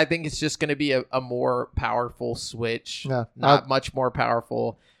 like I think it's just going to be a more powerful Switch. Yeah, not much more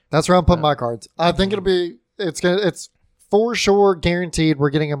powerful. That's where I'm putting my cards. I think it's for sure guaranteed we're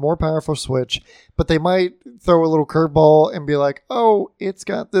getting a more powerful Switch, but they might throw a little curveball and be like, "Oh, it's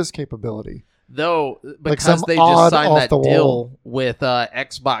got this capability." Though, because some they just odd signed off that the deal wall. with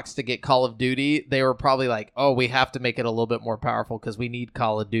Xbox to get Call of Duty, they were probably like, "Oh, we have to make it a little bit more powerful because we need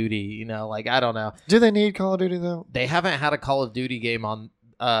Call of Duty." You know, like I don't know. Do they need Call of Duty though? They haven't had a Call of Duty game on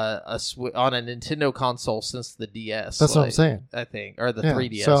on a Nintendo console since the DS. That's what I'm saying. I think, or the Yeah,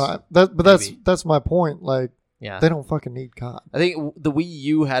 3DS. So that's my point. Like, yeah, they don't fucking need COD. I think the Wii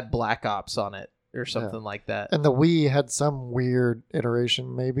U had Black Ops on it or something like that. And the Wii had some weird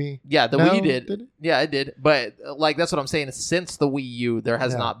iteration, maybe. Yeah, the No, Wii did. did it? Yeah, it did. But like that's what I'm saying. Since the Wii U, there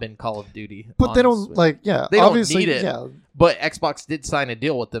has not been Call of Duty. But they don't Switch. they don't obviously need it. Yeah, But Xbox did sign a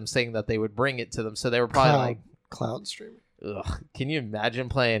deal with them saying that they would bring it to them. So they were probably cloud streaming. ugh, can you imagine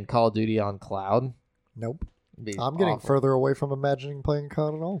playing Call of Duty on cloud? Nope. It'd be I'm getting awful. further away from imagining playing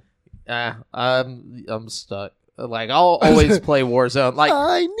COD at all. I'm stuck. Like I'll always play Warzone. Like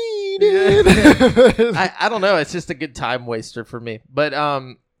I need it. I don't know. It's just a good time waster for me. But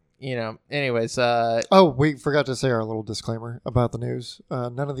anyways. Oh, we forgot to say our little disclaimer about the news.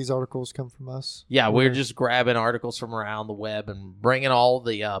 None of these articles come from us. Yeah, we're just grabbing articles from around the web and bringing all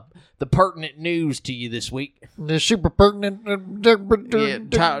the pertinent news to you this week. The super pertinent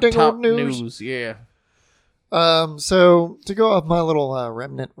Top news. Yeah. So to go off my little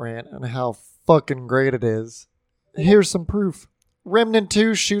Remnant rant on how fucking great it is, here's some proof. Remnant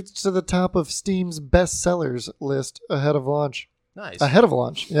 2 shoots to the top of Steam's bestsellers list ahead of launch. Nice. Ahead of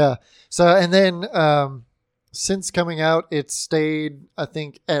launch, yeah. So, and then since coming out, it's stayed, I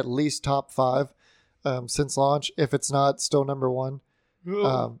think, at least top 5 since launch, if it's not still number 1.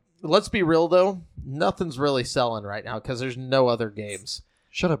 Let's be real, though. Nothing's really selling right now because there's no other games.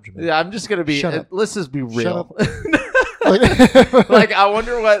 Shut up, Jamal. Yeah, I'm just going to be... Shut up. Let's just be real. Like, I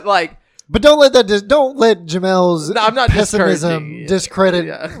wonder what, like... But don't let Jamel's I'm not pessimism discredit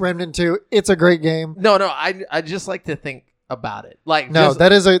Yeah. Remnant 2. It's a great game. No, I just like to think about it. Like, No, just,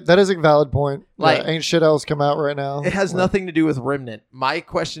 that is a valid point. Like- ain't shit else come out right now. it has nothing to do with Remnant. My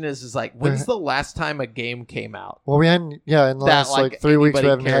question is like, when's the last time a game came out? Well, we hadn't. Yeah, in the last like, 3 weeks, we anybody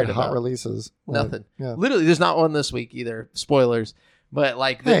haven't had cared hot about. releases. Like, Nothing. Yeah. Literally, there's not one this week either. Spoilers. But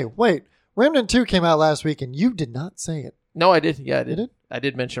like, Hey, wait. Remnant 2 came out last week, and you did not say it. no, I did. Yeah, I did. You did? I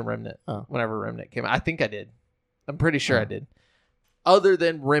did mention Remnant Oh. whenever Remnant came out. I think I did. I'm pretty sure Oh. I did. Other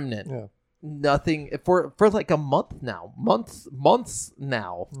than Remnant, Yeah. nothing for like a month now. Months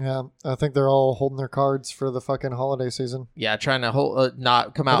now. Yeah, I think they're all holding their cards for the fucking holiday season. Yeah, trying to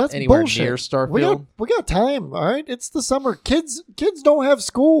not come But out that's anywhere bullshit. near Starfield. We got time. All right, it's the summer. Kids don't have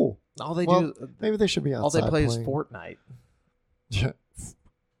school. All they Well, do, Maybe they should be outside. all they play playing. is Fortnite.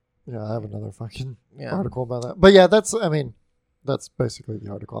 Yeah, I have another fucking Yeah. article about that. But yeah, that's basically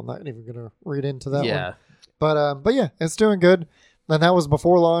the article. I'm not even gonna read into that Yeah. one. But yeah, it's doing good. And that was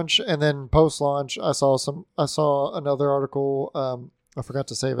before launch, and then post launch, I saw another article. I forgot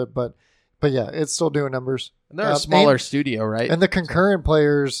to save it, but yeah, it's still doing numbers. And they're a smaller studio, right? And the concurrent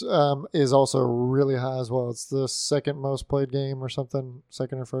players is also really high as well. It's the second most played game or something,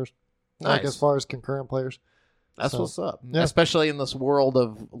 second or first. Like Nice. as far as concurrent players. That's So, what's up. yeah. Especially in this world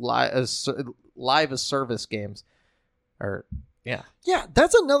of live as service games. Or yeah. Yeah,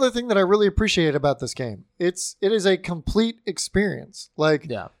 that's another thing that I really appreciate about this game. It is a complete experience. Like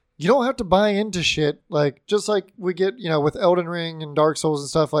Yeah. you don't have to buy into shit. Like just like we get, with Elden Ring and Dark Souls and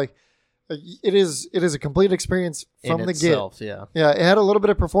stuff. Like it is a complete experience from In the itself, get. yeah. Yeah, it had a little bit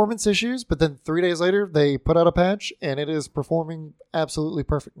of performance issues, but then 3 days later they put out a patch and it is performing absolutely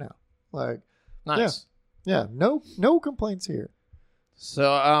perfect now. Like Nice. yeah, no complaints here.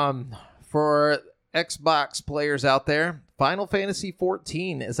 So, for Xbox players out there, Final Fantasy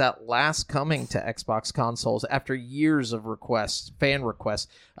XIV is at last coming to Xbox consoles after years of fan requests.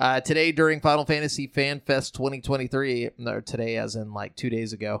 Today, during Final Fantasy Fan Fest 2023, or today as in like 2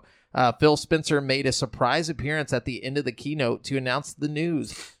 days ago, Phil Spencer made a surprise appearance at the end of the keynote to announce the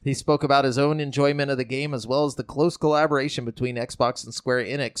news. He spoke about his own enjoyment of the game as well as the close collaboration between Xbox and Square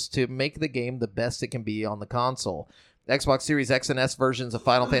Enix to make the game the best it can be on the console. Xbox Series X and S versions of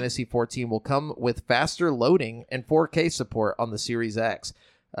Final Fantasy XIV will come with faster loading and 4K support on the Series X.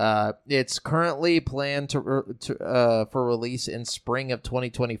 It's currently planned for release in spring of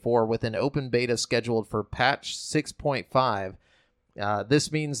 2024 with an open beta scheduled for patch 6.5.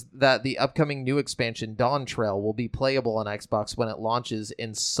 This means that the upcoming new expansion, Dawn Trail, will be playable on Xbox when it launches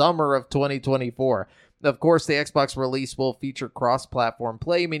in summer of 2024. Of course, the Xbox release will feature cross-platform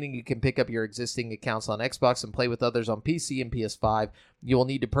play, meaning you can pick up your existing accounts on Xbox and play with others on PC and PS5. You will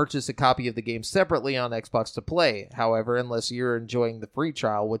need to purchase a copy of the game separately on Xbox to play, however, unless you're enjoying the free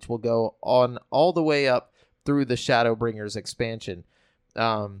trial, which will go on all the way up through the Shadowbringers expansion.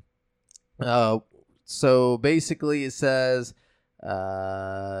 So basically it says...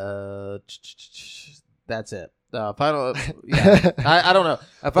 that's it. I don't know.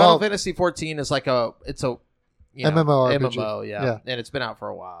 Final Fantasy 14 is like it's a MMO, yeah, and it's been out for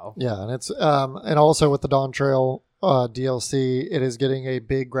a while. Yeah, and it's and also with the Dawn Trail DLC, it is getting a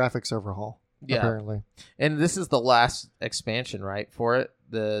big graphics overhaul. Yeah, apparently, and this is the last expansion, right, for it,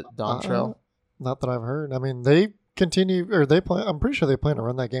 the Dawn Trail. Not that I've heard. I mean, they continue, or they plan. I'm pretty sure they plan to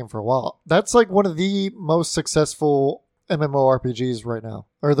run that game for a while. That's like one of the most successful MMORPGs right now,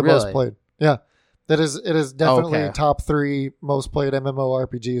 or the most played. Yeah. It is definitely top 3 most played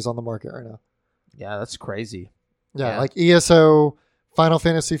MMORPGs on the market right now. Yeah, that's crazy. Yeah, like ESO, Final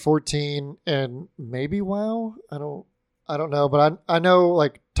Fantasy 14, and maybe WoW. I don't know, but I know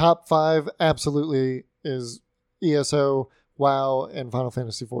like top 5 absolutely is ESO, WoW, and Final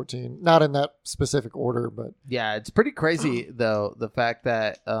Fantasy 14. Not in that specific order, but yeah, it's pretty crazy though, the fact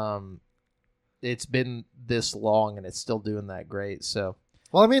that it's been this long and it's still doing that great. So,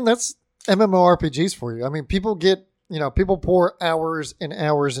 well, I mean, that's MMORPGs for you. I mean, people pour hours and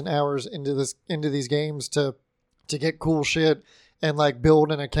hours and hours into these games to get cool shit and like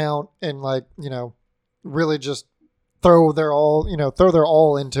build an account and like, really just throw their all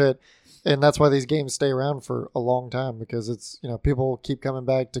into it. And that's why these games stay around for a long time, because it's, people keep coming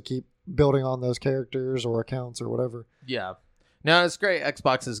back to keep building on those characters or accounts or whatever. Yeah. No, it's great.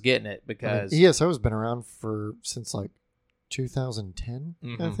 Xbox is getting it because ESO has been around since like 2010,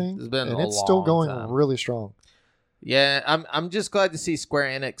 I think. It's been and it's still going really strong. Yeah, I'm just glad to see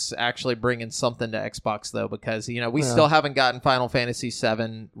Square Enix actually bringing something to Xbox though, because we still haven't gotten Final Fantasy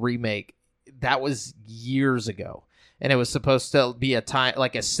VII Remake. That was years ago, and it was supposed to be a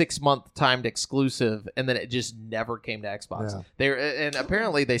 6-month timed exclusive, and then it just never came to Xbox. Yeah. And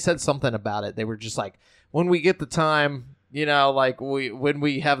apparently they said something about it. They were just like, when we get the time. When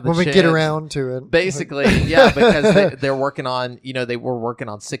we have the chance, we get around to it, basically, yeah, because they're working on, they were working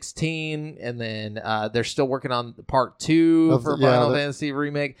on 16, and then they're still working on part 2 for Final Fantasy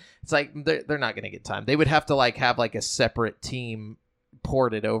Remake. It's like they're not going to get time. They would have to have a separate team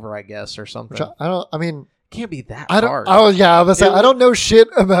ported over, I guess, or something. Can't be that hard. I don't know shit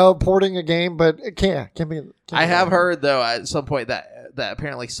about porting a game, but it can't be. I have heard though at some point that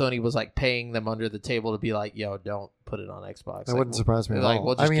apparently Sony was paying them under the table to be like, "Yo, don't put it on Xbox." That wouldn't surprise me at all.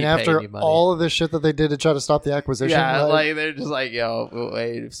 We'll just after all of this shit that they did to try to stop the acquisition, they're just like, "Yo,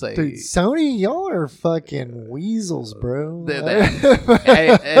 wait, dude, Sony, y'all are fucking weasels, bro."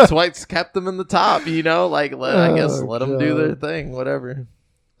 Hey, it's what's kept them in the top, I guess let them do their thing, whatever.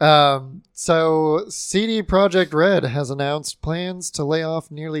 So CD Projekt Red has announced plans to lay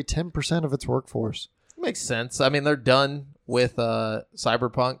off nearly 10% of its workforce. Makes sense. I mean, they're done with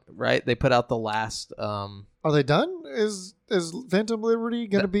Cyberpunk, right? They put out the last. Are they done? Is Phantom Liberty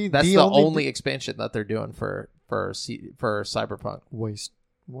going to be that's the only expansion that they're doing for Cyberpunk? Waste.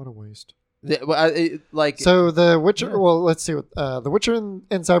 What a waste. So the Witcher. Yeah. Well, let's see what the Witcher and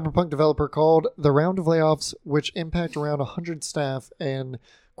Cyberpunk developer called the round of layoffs, which impact around 100 staff and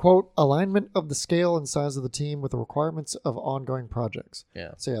quote alignment of the scale and size of the team with the requirements of ongoing projects.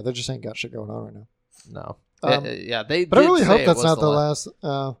 Yeah. So they just ain't got shit going on right now. No. They. But I really hope that's not the last.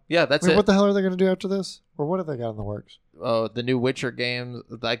 That's it. What the hell are they going to do after this, or what have they got in the works? Oh, the new Witcher game.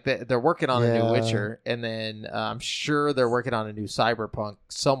 They're working on a new Witcher, and then I'm sure they're working on a new Cyberpunk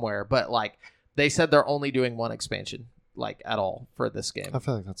somewhere. But they said they're only doing one expansion, at all for this game. I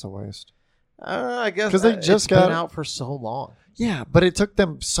feel like that's a waste. I guess because they just been got out for so long. Yeah, but it took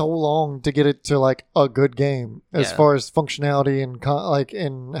them so long to get it to like a good game as far as functionality and like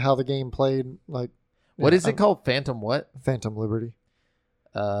in how the game played. Like, what is it called? Phantom what? Phantom Liberty.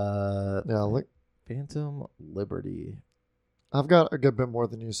 Look, Phantom Liberty. I've got a good bit more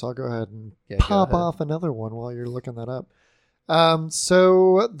than you, so I'll go ahead and pop off another one while you're looking that up.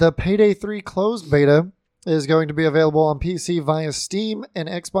 So the Payday 3 closed beta is going to be available on PC via Steam and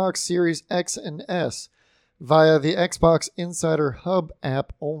Xbox Series X and S via the Xbox Insider Hub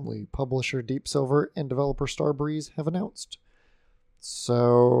app only. Publisher Deep Silver and developer Starbreeze have announced.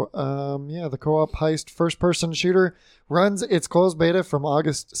 So, the co-op heist first-person shooter runs its closed beta from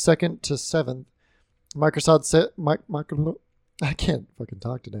August 2nd to 7th. Microsoft said... I can't fucking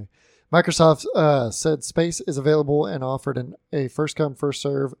talk today. Microsoft said space is available and offered a first-come,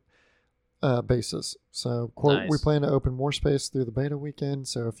 first-serve basis. So, quote, nice. We plan to open more space through the beta weekend,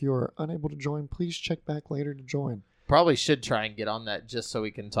 so if you are unable to join, please check back later to join. Probably should try and get on that just so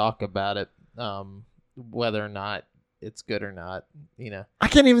we can talk about it, whether or not it's good or not, I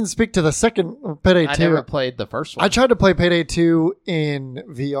can't even speak to the second Payday 2. I never played the first one. I tried to play Payday 2 in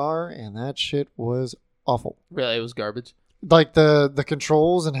VR, and that shit was awful. Really? It was garbage? Like, the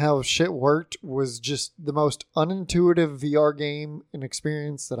controls and how shit worked was just the most unintuitive VR game and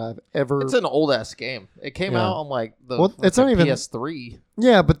experience that I've ever... It's an old-ass game. It came out on, like, it's not even PS3.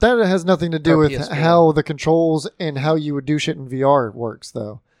 Yeah, but that has nothing to do with PS4. How the controls and how you would do shit in VR works,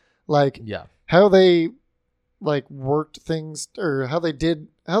 though. Like, how they... like worked things or how they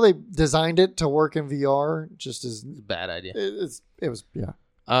designed it to work in VR just is a bad idea. It was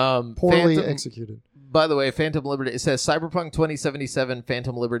poorly executed. By the way, Phantom Liberty, it says Cyberpunk 2077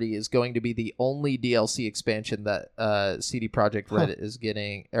 Phantom Liberty is going to be the only DLC expansion that CD Projekt Red is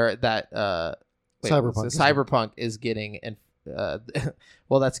getting, or that Cyberpunk is getting, and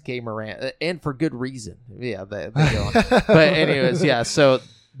well, that's Gamer Rant, and for good reason. Yeah, they go on. But anyways, so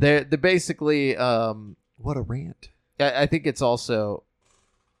they're basically what a rant. I think it's also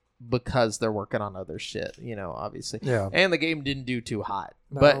because they're working on other shit, obviously. Yeah. And the game didn't do too hot.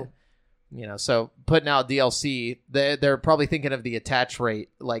 No. But, so putting out DLC, they're probably thinking of the attach rate.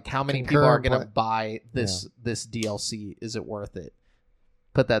 Like, how many people are going to buy this DLC? Is it worth it?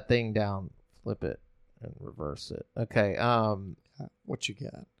 Put that thing down, flip it, and reverse it. Okay. What you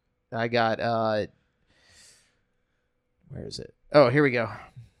got? I got, where is it? Oh, here we go.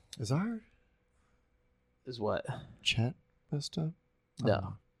 Is our... Is what? Chat messed up?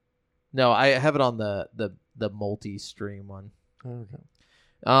 No, I have it on the multi-stream one. Okay.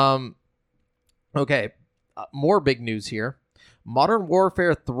 Okay. More big news here. Modern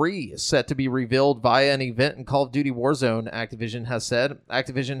Warfare 3 is set to be revealed via an event in Call of Duty Warzone, Activision has said.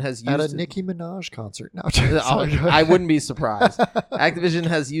 Activision has used... At a Nicki Minaj concert. No, I wouldn't be surprised. Activision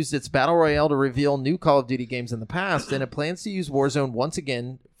has used its Battle Royale to reveal new Call of Duty games in the past, and it plans to use Warzone once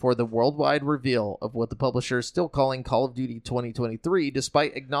again for the worldwide reveal of what the publisher is still calling Call of Duty 2023,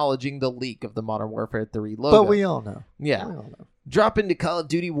 despite acknowledging the leak of the Modern Warfare 3 logo. But we all know. Yeah. Drop into Call of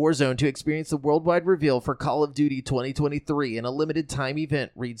Duty Warzone to experience the worldwide reveal for Call of Duty 2023 in a limited time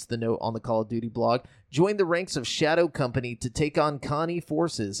event, reads the note on the Call of Duty blog. Join the ranks of Shadow Company to take on Connie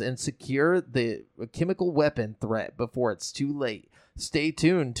forces and secure the chemical weapon threat before it's too late. Stay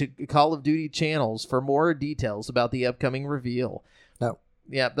tuned to Call of Duty channels for more details about the upcoming reveal. No.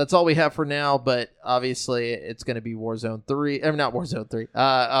 Yeah, that's all we have for now, but obviously it's going to be Warzone 3. Not Warzone 3.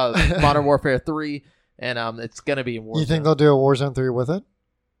 Modern Warfare 3. And it's going to be in Warzone. You think they'll do a Warzone 3 with it?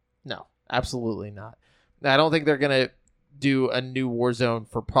 No, absolutely not. I don't think they're going to do a new Warzone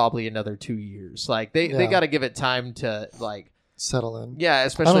for probably another 2 years. Like, they got to give it time to, like... settle in. Yeah,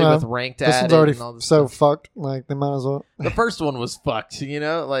 especially with ranked this added. This one's already so fucked. Like, they might as well... The first one was fucked,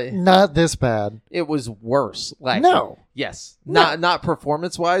 like... Not this bad. It was worse. Like, no. Yes. No. Not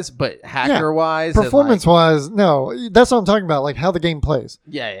performance-wise, but hacker-wise. Performance-wise, no. That's what I'm talking about. Like, how the game plays.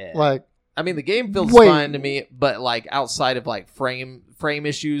 Yeah. Like... I mean, the game feels fine to me, but like outside of like frame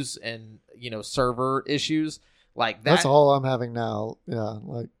issues and server issues, like that's all I'm having now. Yeah,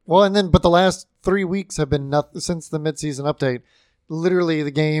 but the last 3 weeks have been nothing since the mid-season update. Literally,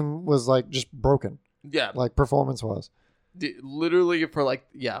 the game was like just broken. Yeah, like performance was. Literally for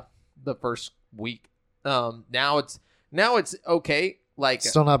the first week. Now it's okay. Like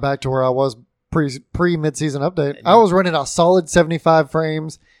still not back to where I was pre mid-season update. I was running a solid 75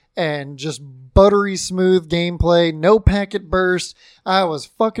 frames. And just buttery smooth gameplay, no packet burst. I was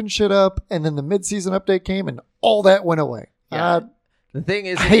fucking shit up, and then the mid-season update came, and all that went away. Yeah. The thing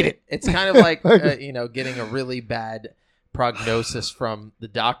is, I hate it. It's kind of like getting a really bad prognosis from the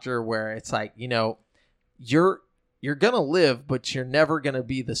doctor, where it's like you're you're gonna live, but you're never gonna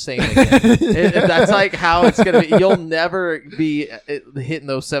be the same again. That's like how it's gonna be. You'll never be hitting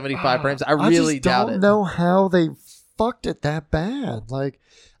those 75 frames. I really doubt it. I don't know how they fucked it that bad. Like,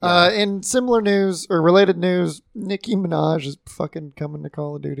 in similar news or related news, Nicki Minaj is fucking coming to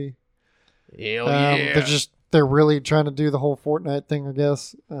Call of Duty. Hell yeah! They're really trying to do the whole Fortnite thing, I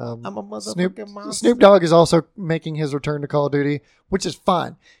guess. I'm a motherfucking monster. Snoop Dogg is also making his return to Call of Duty, which is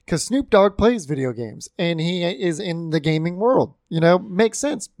fine because Snoop Dogg plays video games and he is in the gaming world. You know, makes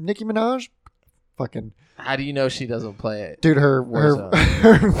sense. Nicki Minaj, fucking. How do you know she doesn't play it? Dude, her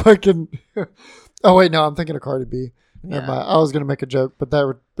fucking. Oh wait, no, I'm thinking of Cardi B. Yeah. I was gonna make a joke, but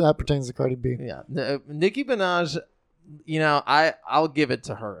that pertains to Cardi B. Yeah, Nicki Minaj. You know, I'll give it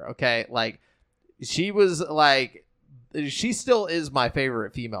to her. Okay, like. She was like, she still is my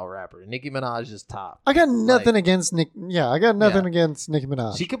favorite female rapper. Nicki Minaj is top. I got nothing against Nick. Yeah, I got nothing against Nicki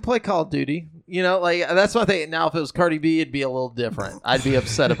Minaj. She can play Call of Duty. You know, like that's my thing. Now, if it was Cardi B, it'd be a little different. I'd be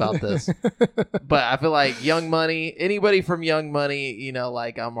upset about this. But I feel like Young Money, anybody from Young Money, you know,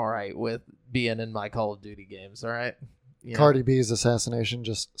 like I'm all right with being in my Call of Duty games. All right. You know? Cardi B's assassination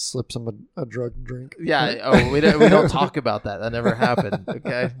just slips him a drug drink. Yeah. Oh, we don't talk about that. That never happened.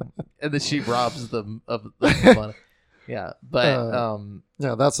 Okay. And then she robs them of the money. Yeah. But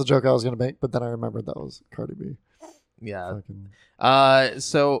yeah, that's the joke I was gonna make, but then I remembered that was Cardi B. Yeah.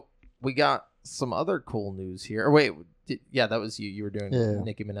 So we got some other cool news here. Or wait. Yeah, that was you. You were doing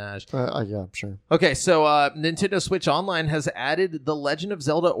Nicki Minaj. Yeah, sure. Okay, so Nintendo Switch Online has added The Legend of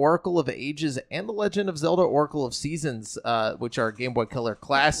Zelda Oracle of Ages and The Legend of Zelda Oracle of Seasons, which are Game Boy Color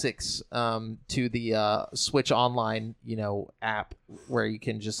classics, to the Switch Online, you know, app where you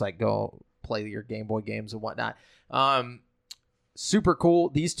can just like go play your Game Boy games and whatnot. Super cool.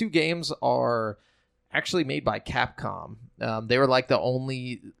 These two games are actually made by Capcom. They were like the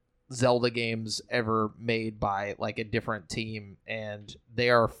only Zelda games ever made by like a different team, and they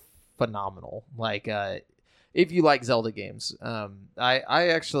are phenomenal. Like if you like Zelda games, I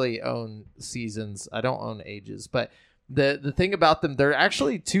actually own Seasons. I don't own Ages, but the thing about them, they're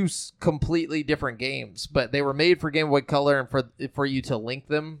actually two completely different games, but they were made for Game Boy Color and for you to link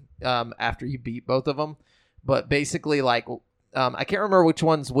them after you beat both of them. But basically, like I can't remember which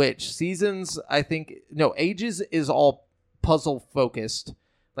one's which. Seasons, I think, no, Ages is all puzzle focused.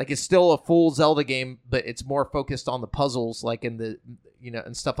 Like, it's still a full Zelda game, but it's more focused on the puzzles, like in the, you know,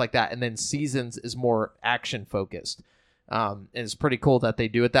 and stuff like that. And then Seasons is more action focused. And it's pretty cool that they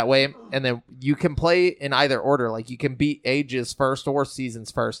do it that way. And then you can play in either order. Like, you can beat Ages first or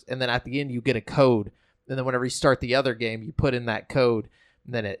Seasons first. And then at the end, you get a code. And then whenever you start the other game, you put in that code.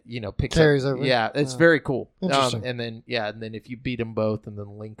 And then it, you know, picks carries up. Over. Yeah, it's very cool. Interesting. And then if you beat them both and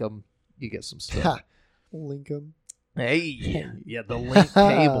then link them, you get some stuff. Link them. Hey, yeah, the link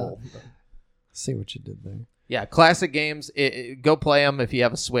table. See what you did there. Yeah, classic games. Go play them if you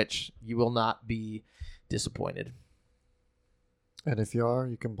have a Switch. You will not be disappointed. And if you are,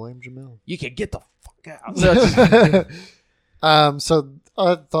 you can blame Jamil. You can get the fuck out. So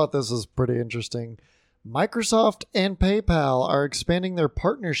I thought this was pretty interesting. Microsoft and PayPal are expanding their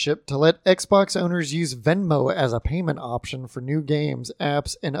partnership to let Xbox owners use Venmo as a payment option for new games,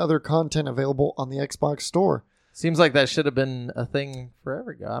 apps, and other content available on the Xbox Store. Seems like that should have been a thing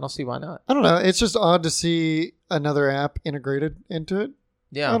forever ago. I don't see why not. I don't know. It's just odd to see another app integrated into it.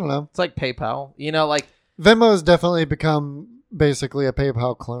 Yeah. I don't know. It's like PayPal. You know, like Venmo has definitely become basically a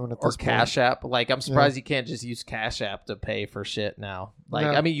PayPal clone at this point. Or Cash App. Like, I'm surprised you can't just use Cash App to pay for shit now. Like,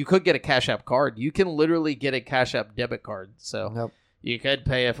 I mean, you could get a Cash App card. You can literally get a Cash App debit card. So you could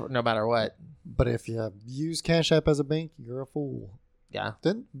pay it no matter what. But if you use Cash App as a bank, you're a fool. Yeah.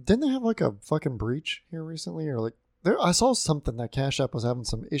 Didn't they have like a fucking breach here recently, or like I saw something that Cash App was having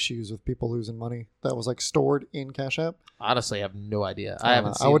some issues with people losing money that was like stored in Cash App. Honestly, I have no idea. I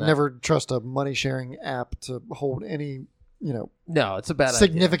haven't seen I would never trust a money sharing app to hold any, no, it's a bad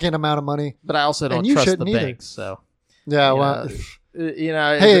significant amount of money. But I also don't trust the banks. So yeah, well,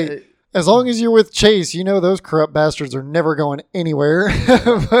 hey. As long as you're with Chase, you know those corrupt bastards are never going anywhere.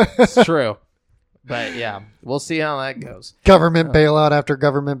 It's true. But yeah, we'll see how that goes. Government bailout after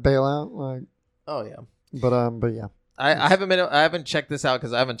government bailout. Like, oh yeah. But yeah. I haven't checked this out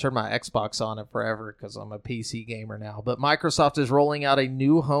because I haven't turned my Xbox on it forever because I'm a PC gamer now. But Microsoft is rolling out a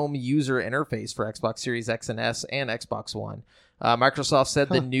new home user interface for Xbox Series X and S and Xbox One. Microsoft said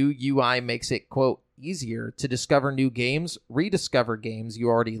the new UI makes it, quote, easier to discover new games, rediscover games you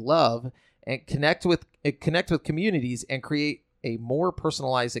already love, and connect with communities and create a more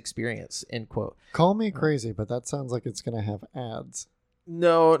personalized experience, end quote. Call me crazy, but that sounds like it's going to have ads.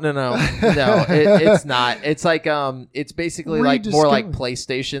 No. It's not. It's like it's basically like more like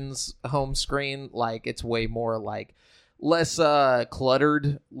PlayStation's home screen. Like it's way more like less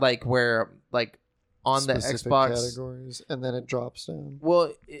cluttered. Like where like on specific the Xbox categories, and then it drops down.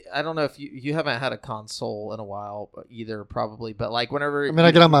 Well, I don't know if you haven't had a console in a while either, probably. But like whenever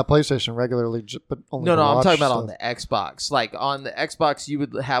I get on my PlayStation regularly, but only no, I'm talking about stuff. on the Xbox. Like on the Xbox, you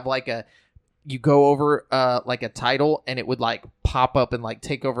would have like you go over like a title and it would like pop up and like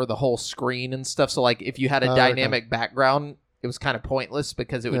take over the whole screen and stuff. So like if you had a dynamic background, it was kind of pointless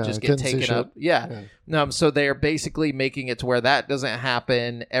because it would just get taken up. Yeah. So they're basically making it to where that doesn't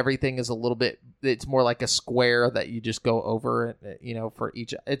happen. Everything is a little bit, it's more like a square that you just go over, for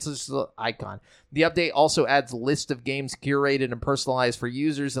each. It's just an icon. The update also adds a list of games curated and personalized for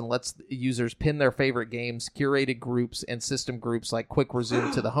users and lets users pin their favorite games, curated groups, and system groups like quick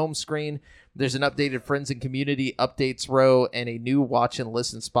resume to the home screen. There's an updated friends and community updates row and a new watch and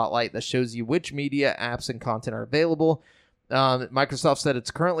listen spotlight that shows you which media, apps, and content are available. Microsoft said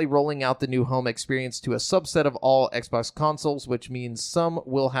it's currently rolling out the new home experience to a subset of all Xbox consoles, which means some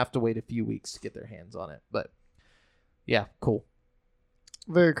will have to wait a few weeks to get their hands on it. But yeah, cool.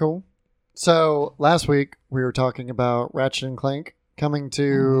 Very cool. So last week we were talking about Ratchet and Clank coming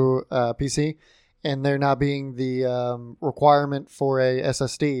to PC, and there not being the requirement for a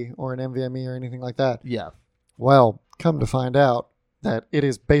SSD or an NVMe or anything like that. Yeah. Well, come to find out that it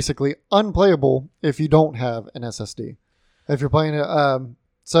is basically unplayable if you don't have an SSD. If you're playing it,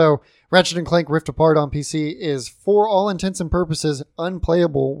 so Ratchet and Clank Rift Apart on PC is, for all intents and purposes,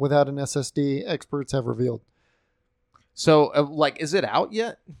 unplayable without an SSD. Experts have revealed. So, is it out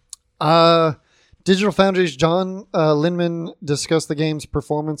yet? Digital Foundry's John Linman discussed the game's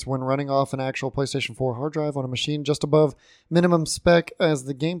performance when running off an actual PlayStation 4 hard drive on a machine just above minimum spec, as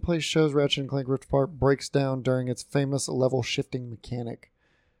the gameplay shows Ratchet and Clank Rift Apart breaks down during its famous level shifting mechanic.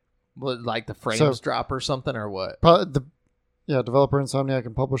 What, like the frames drop or something, or what? Developer Insomniac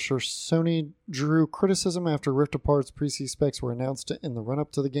and publisher Sony drew criticism after Rift Apart's pre-C specs were announced in the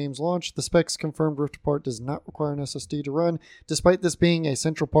run-up to the game's launch. The specs confirmed Rift Apart does not require an SSD to run, despite this being a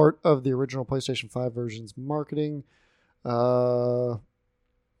central part of the original PlayStation 5 version's marketing. So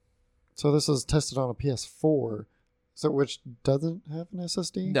this is tested on a PS4, which doesn't have an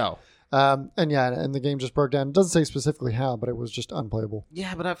SSD? No. And the game just broke down. It doesn't say specifically how, but it was just unplayable.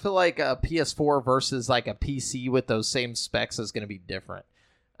 Yeah, but I feel like a PS4 versus like a PC with those same specs is going to be different.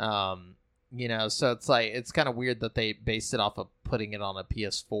 So it's like, it's kind of weird that they based it off of putting it on a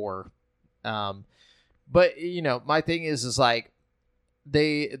PS4. But my thing is like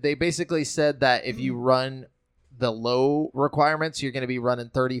they basically said that if you run the low requirements, you're going to be running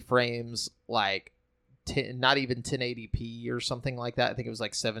 30 frames, like not even 1080p or something like that. I think it was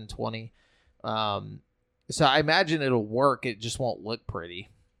like 720. So I imagine it'll work. It just won't look pretty,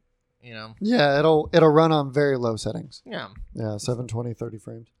 Yeah, it'll run on very low settings. Yeah, 720, 30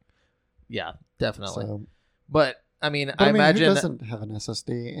 frames. Yeah, definitely. So, but I imagine who doesn't have an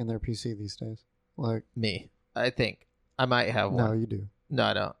SSD in their PC these days? Like me. I think I might have one. No, you do. No,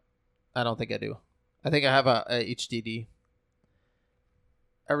 I don't. I don't think I do. I think I have a HDD.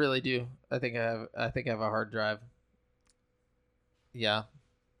 I really do. I think I have a hard drive. Yeah.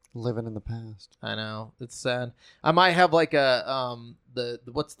 Living in the past. I know. It's sad. I might have like a the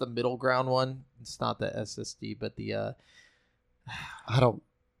what's the middle ground one? It's not the SSD, but the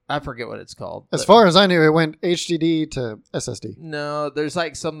I forget what it's called. As far as I knew, it went HDD to SSD. No, there's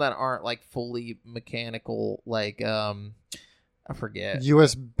like some that aren't like fully mechanical, like I forget.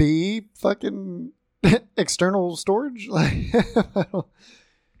 USB fucking external storage? Like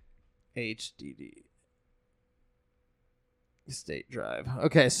HDD state drive.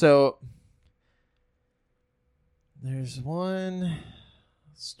 Okay, so there's one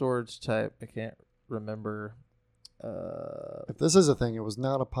storage type. I can't remember. If this is a thing, it was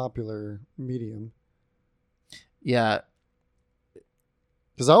not a popular medium. Yeah,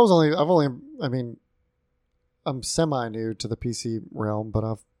 because I'm semi new to the PC realm, but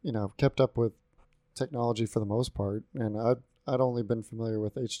I've kept up with technology for the most part, and I'd only been familiar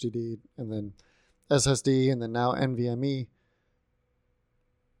with HDD and then SSD and then now NVMe.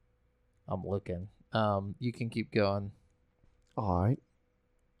 I'm looking. You can keep going. All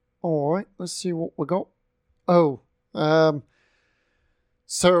right. Let's see what we got.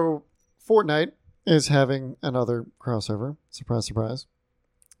 So Fortnite is having another crossover. Surprise, surprise.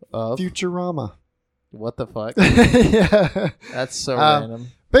 Futurama. What the fuck? Yeah. That's so random.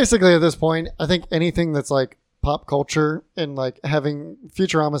 Basically, at this point, I think anything that's like pop culture and like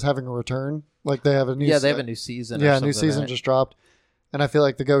Futurama's having a return. Like they have a new they have a new season. Yeah, a new season just dropped, and I feel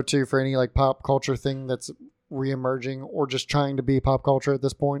like the go-to for any like pop culture thing that's reemerging or just trying to be pop culture at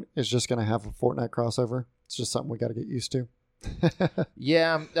this point is just going to have a Fortnite crossover. It's just something we got to get used to.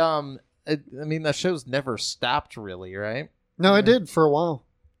 Yeah. I mean, that show's never stopped, really, right? No, it did for a while.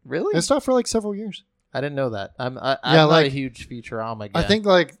 Really? It stopped for like several years. I didn't know that. I'm not a huge Futurama guy. I think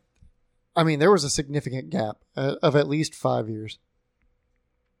there was a significant gap of at least 5 years.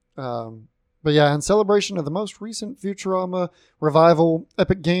 But yeah, in celebration of the most recent Futurama revival,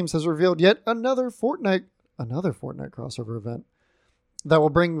 Epic Games has revealed yet another Fortnite crossover event that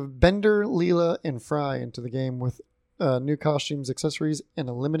will bring Bender, Leela, and Fry into the game with new costumes, accessories, and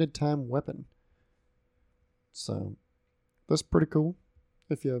a limited time weapon. So that's pretty cool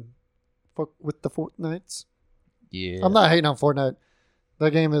if you fuck with the Fortnites. Yeah. I'm not hating on Fortnite. That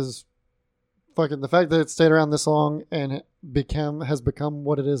game is fucking, the fact that it stayed around this long and has become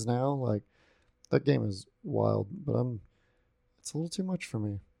what it is now, like, that game is wild, but it's a little too much for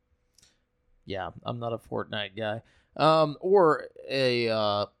me. Yeah, I'm not a Fortnite guy. Or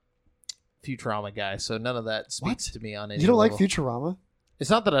a Futurama guy, so none of that speaks to me on any You don't level. like Futurama? It's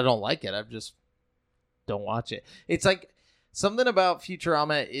not that I don't like it, I just don't watch it. It's like something about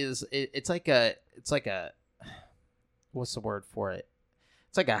Futurama is it's like a what's the word for it?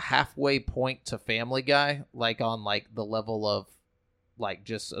 It's like a halfway point to Family Guy, like on like the level of like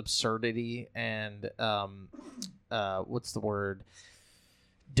just absurdity and what's the word?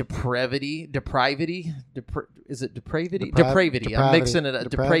 Depravity. Is it depravity? Depravity. I'm mixing it up.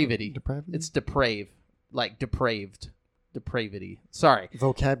 Depravity. It's depraved. Like depravity. Sorry.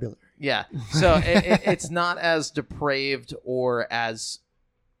 Vocabulary. Yeah. So it's not as depraved or as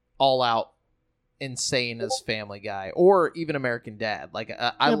all out insane as Family Guy or even American Dad. Like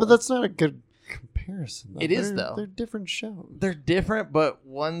but that's not a good comparison. It is though. They're different shows. They're different, but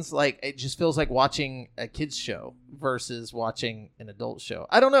one's like it just feels like watching a kids show versus watching an adult show.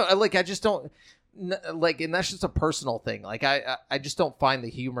 I don't know. I just don't like, and that's just a personal thing. Like I just don't find the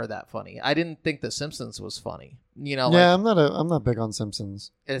humor that funny. I didn't think The Simpsons was funny. Yeah, I'm not big on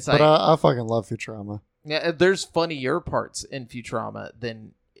Simpsons. It's but like, I fucking love Futurama. Yeah, there's funnier parts in Futurama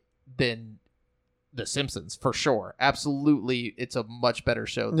than The Simpsons for sure. Absolutely, it's a much better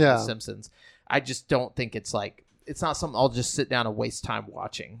show than The Simpsons. I just don't think it's not something I'll just sit down and waste time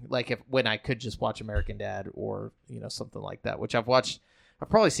watching. Like when I could just watch American Dad or something like that, which I've watched. I've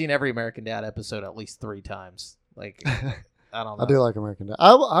probably seen every American Dad episode at least 3 times. Like I don't know. I do like American Dad.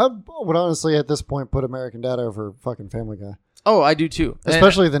 I would honestly at this point put American Dad over fucking Family Guy. Oh, I do too.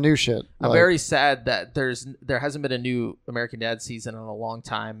 Especially the new shit. I'm very sad that there hasn't been a new American Dad season in a long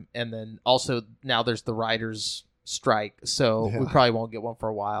time, and then also now there's the writers' strike, so we probably won't get one for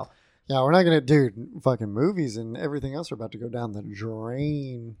a while. Yeah, we're not gonna do fucking movies and everything else are about to go down the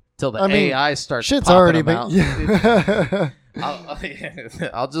drain till the AI starts. Shit's popping already them been. Yeah.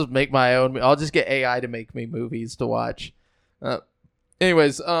 I'll just make my own. I'll just get AI to make me movies to watch.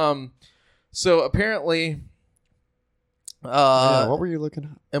 Anyways, so apparently. What were you looking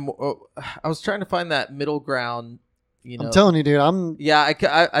at? And I was trying to find that middle ground. I'm telling you, dude.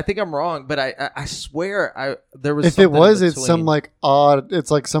 I think I'm wrong, but I swear there was. If it was, it's some like odd.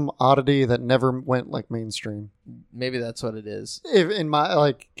 It's like some oddity that never went like mainstream. Maybe that's what it is. If in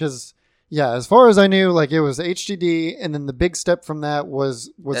my because as far as I knew, like it was HDD, and then the big step from that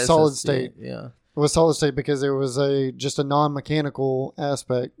was SSD, solid state. Yeah. It was solid state because it was just a non-mechanical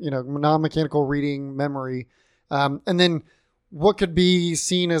aspect. Non-mechanical reading memory. And then what could be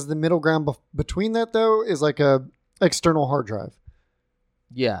seen as the middle ground between that, though, is like a external hard drive.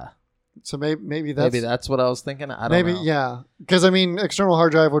 Yeah. So maybe that's what I was thinking. I don't know. Yeah. Because, external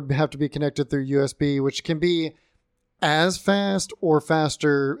hard drive would have to be connected through USB, which can be as fast or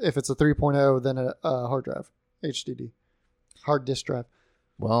faster if it's a 3.0 than a hard drive, HDD, hard disk drive.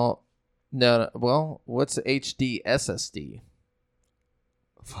 Well, no. Well, what's HD SSD?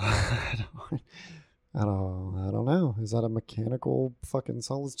 I don't know. Is that a mechanical fucking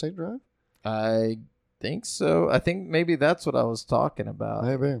solid state drive? I think so. I think maybe that's what I was talking about.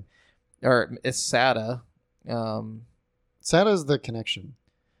 Maybe. Or it's SATA. SATA is the connection.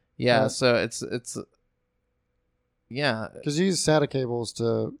 Yeah, so it's yeah. Because you use SATA cables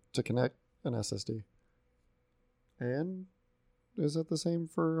to connect an SSD. And is that the same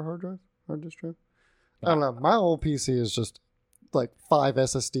for hard disk drive? I don't know. My old PC is just like 5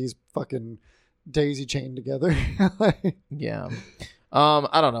 SSDs fucking daisy chained together. Yeah.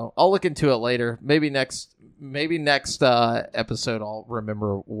 I don't know. I'll look into it later. Maybe next episode I'll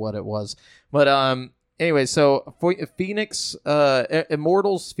remember what it was. But anyway, so Phoenix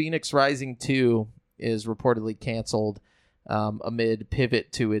Immortals Phoenix Rising 2 is reportedly canceled amid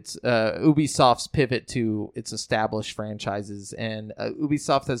pivot to its Ubisoft's pivot to its established franchises, and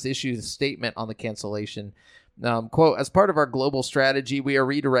Ubisoft has issued a statement on the cancellation Quote, as part of our global strategy, we are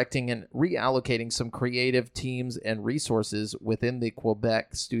redirecting and reallocating some creative teams and resources within the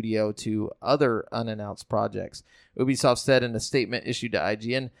Quebec studio to other unannounced projects. Ubisoft said in a statement issued to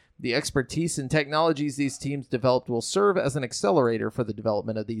IGN, the expertise and technologies these teams developed will serve as an accelerator for the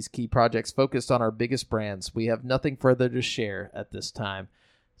development of these key projects focused on our biggest brands. We have nothing further to share at this time.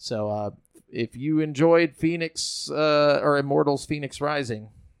 So if you enjoyed Phoenix or Immortals Phoenix Rising,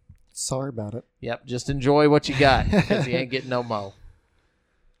 sorry about it. Yep, just enjoy what you got because you ain't getting no mo.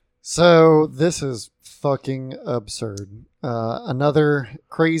 So this is fucking absurd. Another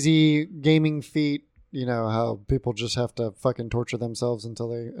crazy gaming feat. You know how people just have to fucking torture themselves until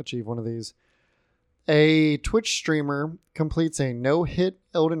they achieve one of these. A Twitch streamer completes a no-hit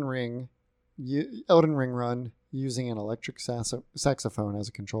Elden Ring run using an electric saxophone as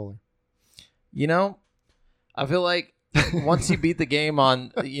a controller. You know, I feel like once you beat the game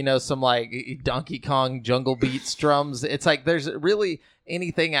on, some like Donkey Kong Jungle Beats drums, it's like there's really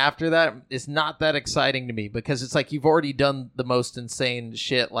anything after that is not that exciting to me because it's like you've already done the most insane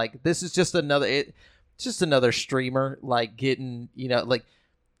shit. Like this is just another streamer like getting,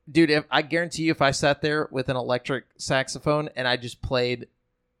 dude, I guarantee you if I sat there with an electric saxophone and I just played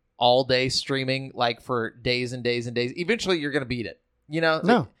all day streaming like for days and days and days, eventually you're going to beat it,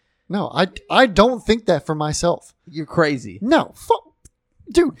 No, I don't think that for myself. You're crazy. No,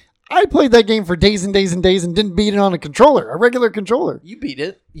 dude, I played that game for days and days and days and didn't beat it on a regular controller. You beat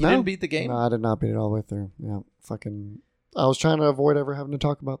it. You didn't beat the game? No, I did not beat it all the way through. Yeah, I was trying to avoid ever having to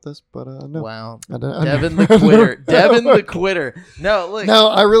talk about this, but no. Wow. Devin the quitter. Devin the quitter. No, look. No,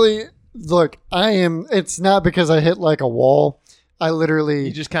 I really, it's not because I hit like a wall. I literally...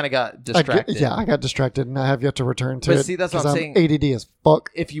 You just kind of got distracted. I got distracted and I have yet to return to it. But see, that's what I'm saying. ADD as fuck.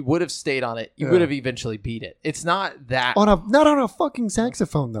 If you would have stayed on it, you would have eventually beat it. It's not that... Not on a fucking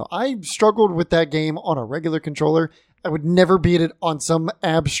saxophone, though. I struggled with that game on a regular controller. I would never beat it on some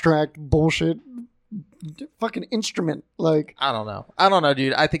abstract bullshit fucking instrument. Like, I don't know,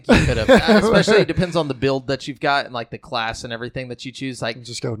 dude. I think you could have. Especially it depends on the build that you've got and like the class and everything that you choose. Like,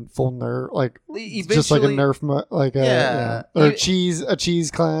 just go full nerf, like just like a nerf, or a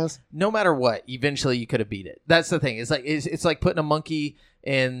cheese class. No matter what, eventually you could have beat it. That's the thing. It's like putting a monkey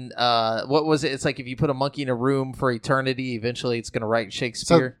in what was it? It's like if you put a monkey in a room for eternity, eventually it's going to write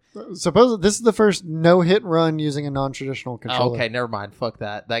Shakespeare. So, suppose this is the first no-hit run using a non-traditional controller. Oh, okay, never mind. Fuck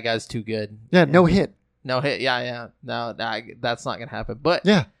that. That guy's too good. Yeah, no hit. No hit. Yeah. No, that's not going to happen. But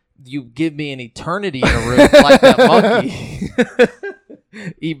yeah, you give me an eternity in a room like that monkey.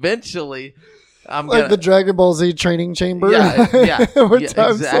 Eventually, I'm like the Dragon Ball Z training chamber. Yeah,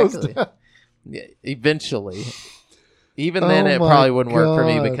 exactly. Yeah, eventually. Even then, it probably wouldn't work for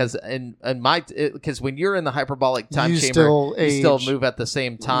me because when you're in the hyperbolic time chamber, you still move at the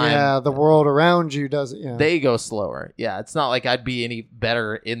same time. Yeah, the world around you does it. Yeah. They go slower. Yeah, it's not like I'd be any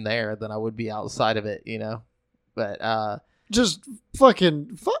better in there than I would be outside of it, But just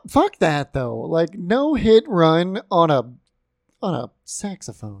fucking fuck that though. Like no hit run on a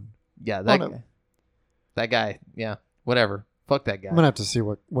saxophone. Yeah, that guy. Yeah, whatever. Fuck that guy. I'm gonna have to see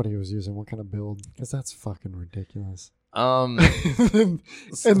what he was using, what kind of build, because that's fucking ridiculous. And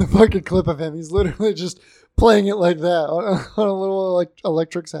the fucking clip of him, he's literally just playing it like that on a little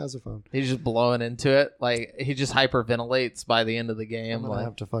electric saxophone. He's just blowing into it, like he just hyperventilates by the end of the game. I'm gonna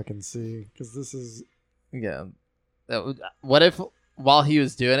have to fucking see because this is What if while he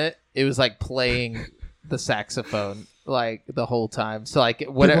was doing it, it was like playing the saxophone like the whole time? So like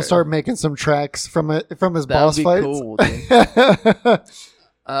whatever. People start making some tracks from his boss fights. Cool, dude.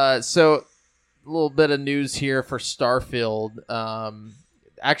 So a little bit of news here for Starfield.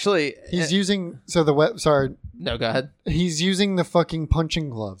 Actually, he's using Sorry. No, go ahead. He's using the fucking punching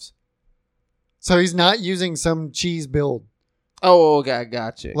gloves. So he's not using some cheese build. Oh, okay,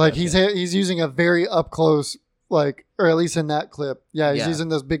 gotcha. Like he's using a very up close, or at least in that clip. Yeah, he's using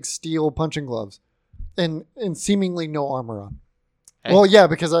those big steel punching gloves, and seemingly no armor on. Hey. Well, yeah,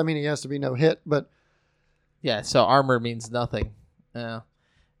 because he has to be no hit, but yeah. So armor means nothing. Yeah.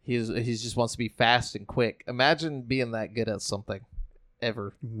 He's just wants to be fast and quick. Imagine being that good at something,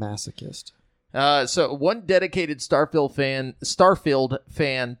 ever. Masochist. So one dedicated Starfield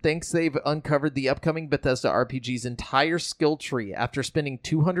fan thinks they've uncovered the upcoming Bethesda RPG's entire skill tree after spending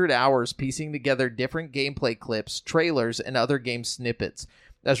 200 hours piecing together different gameplay clips, trailers, and other game snippets.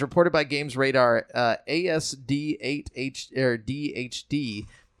 As reported by Games Radar, ASD8DHD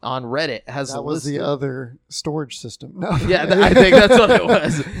on Reddit has the other storage system. No. Yeah, I think that's what it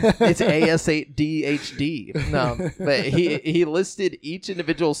was. It's AS8DHD. No, but he listed each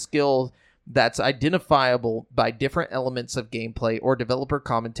individual skill that's identifiable by different elements of gameplay or developer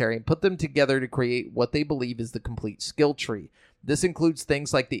commentary and put them together to create what they believe is the complete skill tree. This includes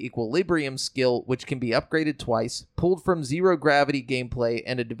things like the equilibrium skill, which can be upgraded twice, pulled from zero gravity gameplay,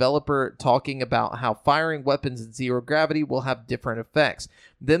 and a developer talking about how firing weapons in zero gravity will have different effects.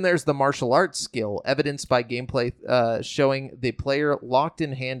 Then there's the martial arts skill, evidenced by gameplay showing the player locked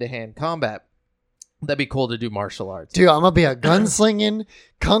in hand-to-hand combat. That'd be cool to do martial arts. Dude, I'm going to be a gunslinging,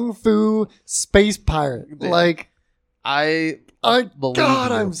 kung fu, space pirate. Like, I'm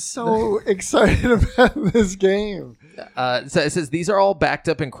so excited about this game. So it says these are all backed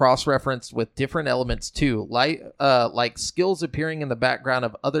up and cross-referenced with different elements too, like skills appearing in the background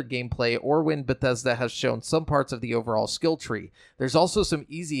of other gameplay or when Bethesda has shown some parts of the overall skill tree. There's also some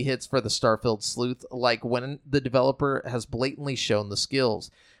easy hits for the Starfield sleuth, like when the developer has blatantly shown the skills.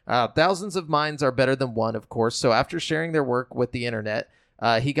 Thousands of minds are better than one, of course, so after sharing their work with the internet,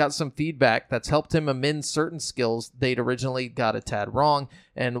 he got some feedback that's helped him amend certain skills they'd originally got a tad wrong.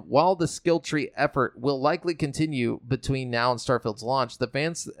 And while the skill tree effort will likely continue between now and Starfield's launch, the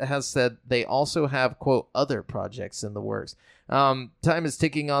fans has said they also have, quote, other projects in the works. Time is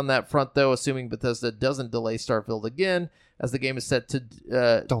ticking on that front, though, assuming Bethesda doesn't delay Starfield again, as the game is set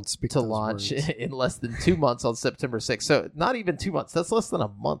to launch in less than 2 months on September 6th. So not even 2 months. That's less than a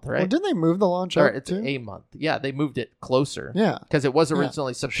month, right? Well, didn't they move the launch up It's too? a month. Yeah, they moved it closer. Yeah. Because it was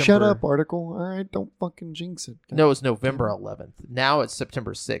originally September. Shut up, article. All right, don't fucking jinx it. No, it was November 11th. Now it's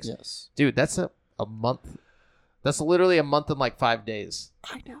September 6th. Yes. Dude, that's a month. That's literally a month and like 5 days.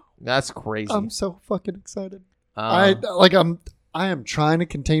 I know. That's crazy. I'm so fucking excited. I am trying to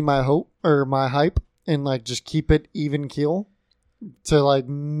contain my hope or my hype and like just keep it even keel to like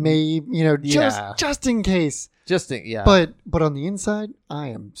maybe, just in case. But on the inside, I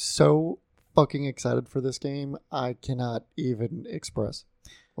am so fucking excited for this game. I cannot even express.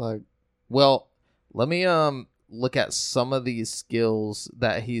 Well, let me look at some of these skills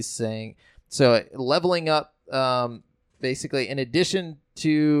that he's saying. So leveling up, basically, in addition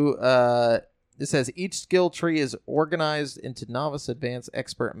to it says each skill tree is organized into novice, advanced,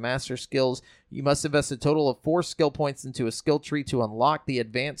 expert, and master skills. You must invest a total of 4 skill points into a skill tree to unlock the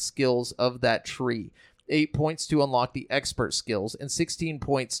advanced skills of that tree, 8 points to unlock the expert skills, and 16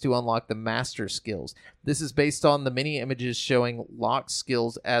 points to unlock the master skills. This is based on the many images showing locked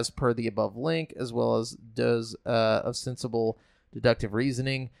skills as per the above link, as well as does of sensible deductive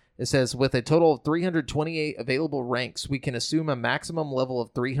reasoning. It says, with a total of 328 available ranks, we can assume a maximum level of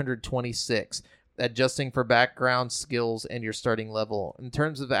 326, adjusting for background skills and your starting level. In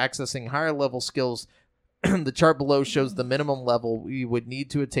terms of accessing higher level skills, the chart below shows the minimum level we would need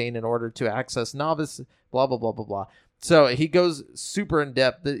to attain in order to access novice, blah, blah, blah, blah, blah. So he goes super in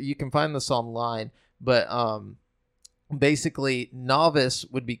depth. You can find this online, but basically, novice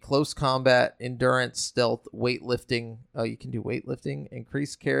would be close combat, endurance, stealth, weightlifting. Oh, you can do weightlifting,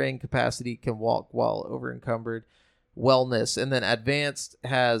 increased carrying capacity, can walk while over encumbered, wellness. And then advanced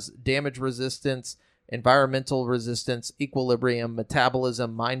has damage resistance, environmental resistance, equilibrium,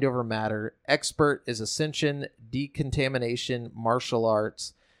 metabolism, mind over matter. Expert is ascension, decontamination, martial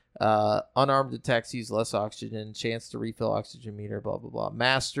arts. Unarmed attacks use less oxygen, chance to refill oxygen meter, blah, blah, blah.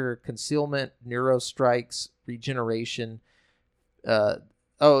 Master, concealment, neuro strikes, regeneration.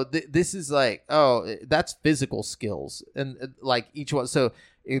 This is like, that's physical skills. And like each one. So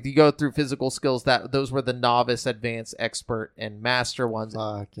if you go through physical skills, those were the novice, advanced, expert, and master ones.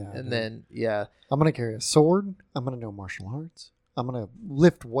 Then I'm going to carry a sword. I'm going to know martial arts. I'm going to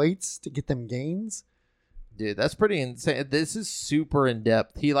lift weights to get them gains. Dude, that's pretty insane. This is super in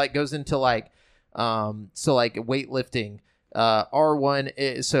depth. He goes into weightlifting.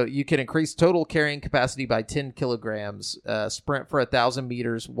 R1 so you can increase total carrying capacity by 10 kilograms, sprint for 1,000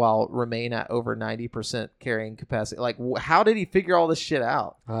 meters while remain at over 90% carrying capacity. How did he figure all this shit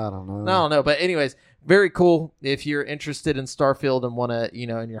out? I don't know. I don't know. But anyways, very cool. If you're interested in Starfield and want to,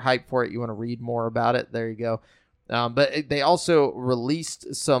 and you're hyped for it, you want to read more about it, there you go. But they also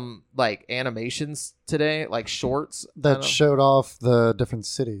released some animations today, shorts that showed off the different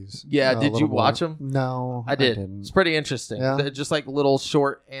cities. Yeah, did you watch them? No, I didn't. It's pretty interesting. Yeah. They're just little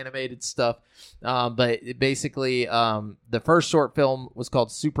short animated stuff. But basically, the first short film was called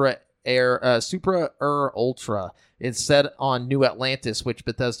Supra Ultra. It's set on New Atlantis, which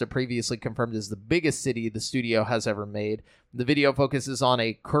Bethesda previously confirmed is the biggest city the studio has ever made. The video focuses on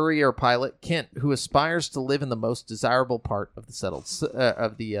a courier pilot, Kent, who aspires to live in the most desirable part of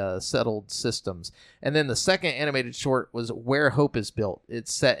the settled systems. And then the second animated short was Where Hope is Built.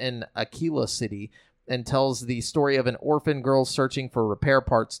 It's set in Aquila City and tells the story of an orphan girl searching for repair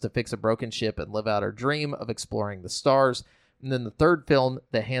parts to fix a broken ship and live out her dream of exploring the stars. And then the third film,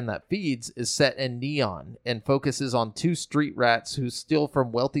 The Hand That Feeds, is set in Neon and focuses on two street rats who steal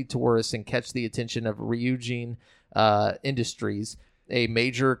from wealthy tourists and catch the attention of Ryujin Industries, a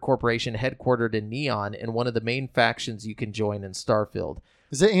major corporation headquartered in Neon and one of the main factions you can join in Starfield.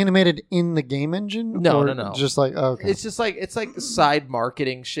 Is it animated in the game engine? No. Just like, okay. It's just like, it's like side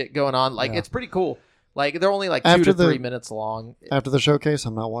marketing shit going on. Like, it's pretty cool. Like, they're only like 2 to 3 minutes long. After the showcase,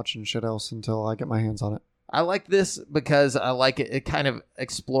 I'm not watching shit else until I get my hands on it. I like this because I like it kind of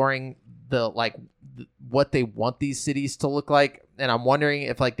exploring what they want these cities to look like. And I'm wondering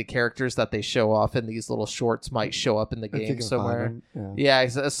if like the characters that they show off in these little shorts might show up in the game somewhere. Yeah,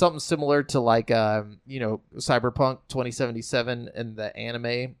 it's something similar to like, Cyberpunk 2077 in the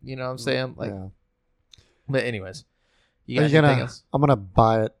anime, you know what I'm saying? Like, But anyways, you got anything else? I'm going to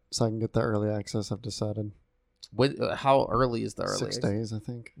buy it so I can get the early access. I've decided. How early is the earliest? 6 days, I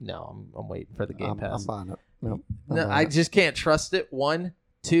think. No, I'm waiting for the Game Pass. I'm buying it. Nope, no, I just can't trust it. 1,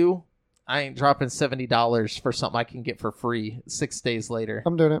 2, I ain't dropping $70 for something I can get for free 6 days later.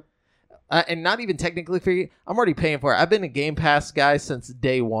 I'm doing it. And not even technically free. I'm already paying for it. I've been a Game Pass guy since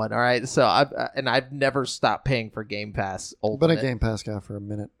day one. All right, so I've never stopped paying for Game Pass Ultimate. Been a Game Pass guy for a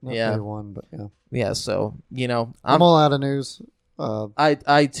minute. Not day one, but yeah. Yeah, so I'm all out of news.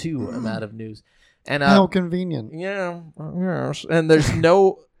 I too am out of news. And how convenient. Yeah. Yes. And there's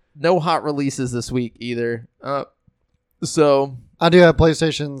no hot releases this week either. So I do have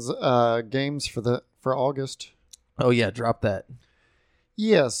PlayStation's games for August. Oh yeah, drop that.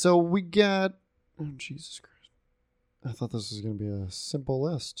 Yeah, so we got Jesus Christ. I thought this was gonna be a simple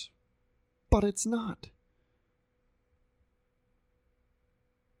list. But it's not.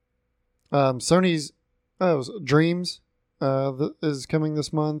 Sony's Dreams is coming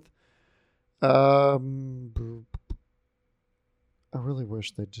this month. I really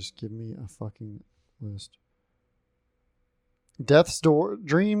wish they'd just give me a fucking list. Death's Door,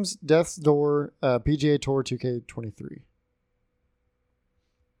 Dreams, Death's Door, PGA Tour 2K23.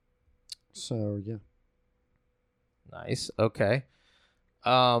 So yeah. Nice. Okay.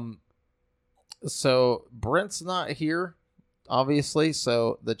 So Brent's not here, obviously.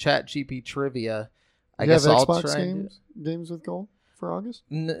 So the ChatGPT trivia. I guess I'll try games with gold for August?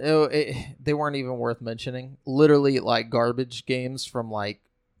 No, they weren't even worth mentioning. Literally, like garbage games from like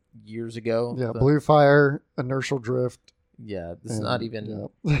years ago. Yeah, Blue Fire, Inertial Drift. Yeah, this is not even.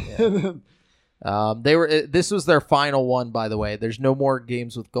 Yeah. They were. This was their final one, by the way. There's no more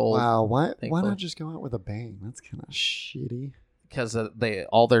games with gold. Wow, why not just go out with a bang? That's kind of shitty. Because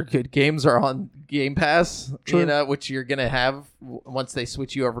all their good games are on Game Pass, True. Which you're gonna have once they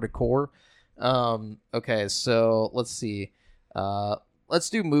switch you over to Core. Okay, so let's see. Let's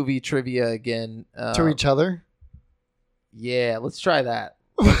do movie trivia again. To each other? Yeah, let's try that.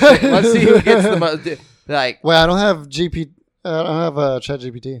 Let's see who gets the most. Like, well, I don't have ChatGPT.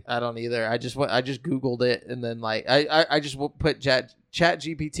 I don't either. I just Googled it and then like I just put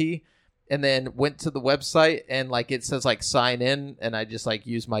ChatGPT and then went to the website and like it says like sign in and I just like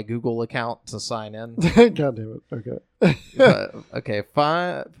use my Google account to sign in. God damn it. Okay. Okay,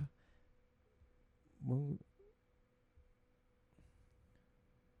 5.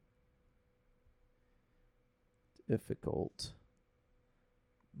 Difficult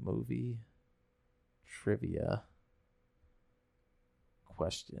movie trivia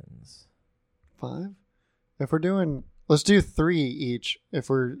questions. 5? If we're doing, let's do 3 each. If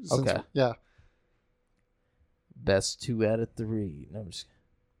we're okay. Yeah. Best 2 out of 3. No, I'm just...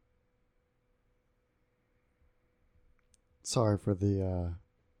 Sorry for the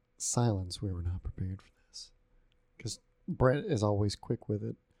silence. We were not prepared for this because Brent is always quick with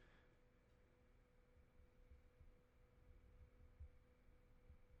it.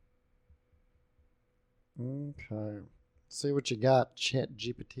 Okay. See what you got,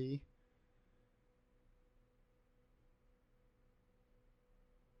 ChatGPT.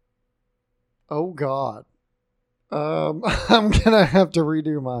 Oh God. I'm gonna have to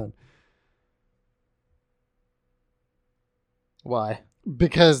redo mine. Why?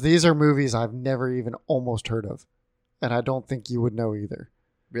 Because these are movies I've never even almost heard of. And I don't think you would know either.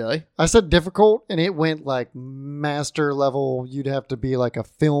 Really? I said difficult and it went like master level. You'd have to be like a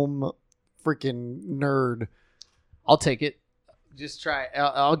film freaking nerd. I'll take it. Just try.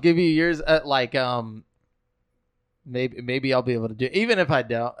 I'll give you yours. Maybe I'll be able to do it. Even if I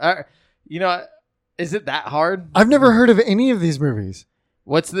don't. Is it that hard? I've never heard of any of these movies.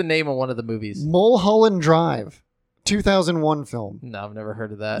 What's the name of one of the movies? Mulholland Drive, 2001 film. No, I've never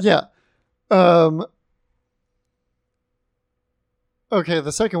heard of that. Yeah. Okay,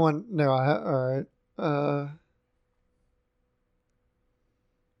 the second one. No, all right.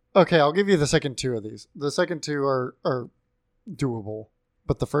 Okay, I'll give you the second 2 of these. The second 2 are doable.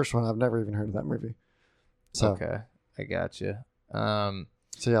 But the first one, I've never even heard of that movie. So okay, I got you. So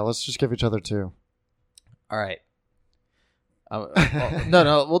yeah, let's just give each other 2. All right.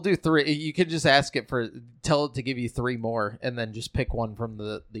 No, we'll do 3. You could just tell it to give you 3 more, and then just pick one from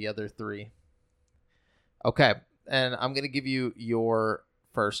the other 3. Okay, and I'm gonna give you your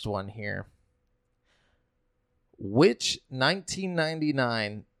first one here. Which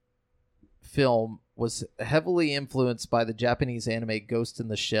 1999 film was heavily influenced by the Japanese anime Ghost in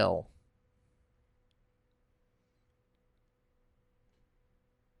the Shell?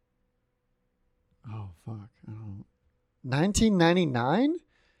 Oh fuck! I don't. 1999.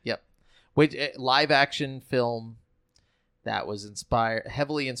 Yep. Which live action film that was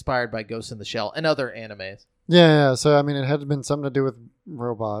heavily inspired by Ghost in the Shell and other animes. Yeah. So I mean, it had been something to do with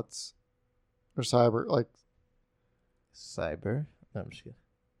robots or cyber, like cyber. No, I'm just kidding.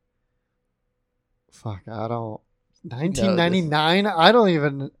 Fuck! I don't. 1999. I don't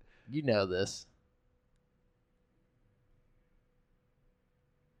even. You know this.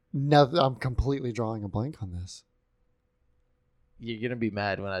 No, I'm completely drawing a blank on this. You're going to be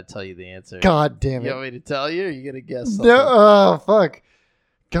mad when I tell you the answer. God damn it. You want me to tell you, or are you going to guess something? No, oh, fuck.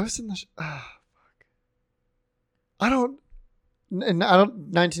 Ghost in the... fuck. I don't...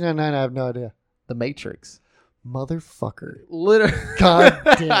 1999, I have no idea. The Matrix. Motherfucker. Literally. God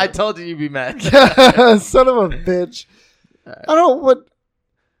damn it. I told you you'd be mad. Son of a bitch. Right. I don't... What...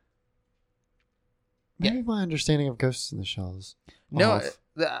 Maybe my understanding of Ghosts in the Shells. No,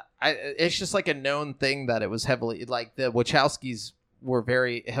 it's just like a known thing that it was heavily like the Wachowskis were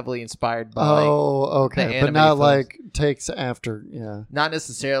very heavily inspired by. Oh, okay, but not films. Like takes after, yeah. Not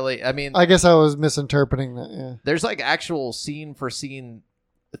necessarily. I mean, I guess I was misinterpreting that. Yeah, there's like actual scene for scene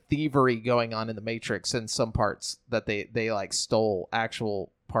thievery going on in the Matrix in some parts that they like stole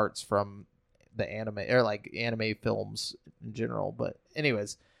actual parts from the anime or like anime films in general. But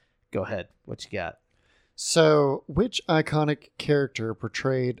anyways, go ahead. What you got? So, which iconic character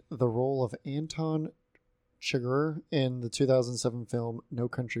portrayed the role of Anton Chigurh in the 2007 film No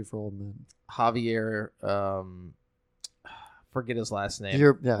Country for Old Men? Javier, forget his last name.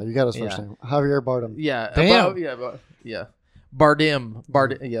 You got his first name. Javier Bardem. Yeah. Damn. Yeah. Bardem.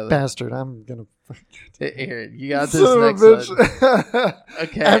 Yeah. Bastard. I'm gonna. Here, you got this next one.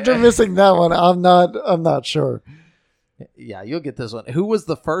 Okay. After missing that one, I'm not sure. Yeah, you'll get this one. Who was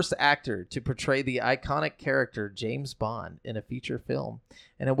the first actor to portray the iconic character James Bond in a feature film?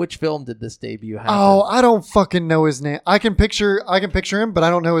 And in which film did this debut happen? Oh, I don't fucking know his name. I can picture him, but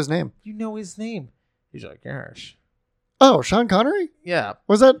I don't know his name. You know his name. He's like, gosh. Oh, Sean Connery? Yeah.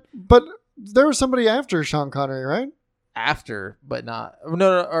 Was that? But there was somebody after Sean Connery, right? After, but not.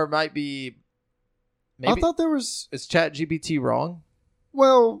 No, or it might be. Maybe. I thought there was. Is ChatGPT wrong?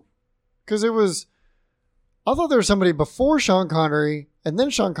 Well, because it was. I thought there was somebody before Sean Connery, and then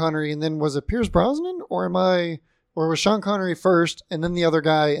Sean Connery, and then was it Pierce Brosnan, or was Sean Connery first, and then the other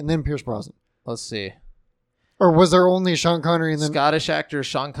guy, and then Pierce Brosnan? Let's see. Or was there only Sean Connery and then Scottish actor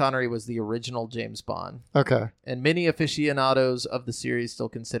Sean Connery was the original James Bond. Okay. And many aficionados of the series still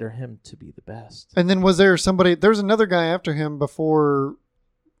consider him to be the best. And then was there somebody? There's another guy after him before,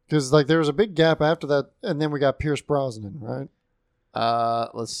 because like there was a big gap after that, and then we got Pierce Brosnan, right?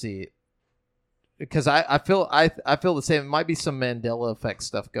 Let's see. Because I feel the same. It might be some Mandela effect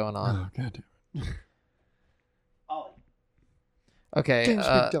stuff going on. Oh god. Okay. James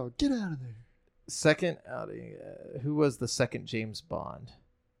Big Dog, get out of there. Second outing. Who was the second James Bond?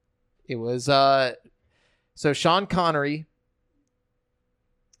 It was so Sean Connery.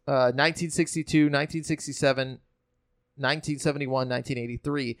 1962, 1967, 1971,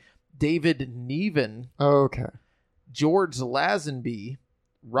 1983. David Niven. Okay. George Lazenby.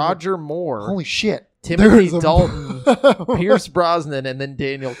 Roger Moore. Holy shit. Timothy Dalton, Pierce Brosnan, and then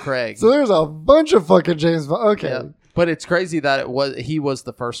Daniel Craig. So there's a bunch of fucking James Bond. Okay. Yeah. But it's crazy that he was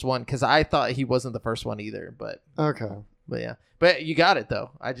the first one, because I thought he wasn't the first one either. But okay. But yeah. But you got it though.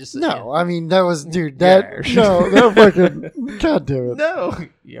 I just no. I mean that was that fucking god damn it. No.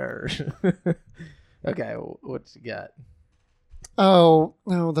 Okay. What you got? Oh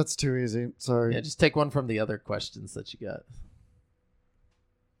no, that's too easy. Sorry. Yeah, just take one from the other questions that you got.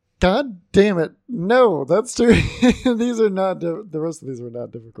 God damn it. No, that's too these are not the rest of these were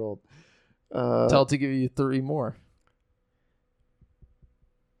not difficult. Tell to give you 3 more.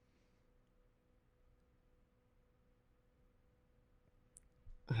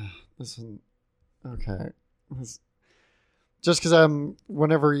 This one, okay. Just because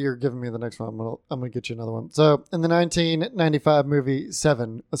whenever you're giving me the next one, I'm gonna get you another one. So, in the 1995 movie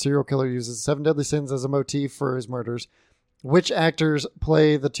Seven, a serial killer uses 7 deadly sins as a motif for his murders. Which actors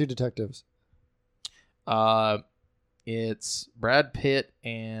play the 2 detectives? It's Brad Pitt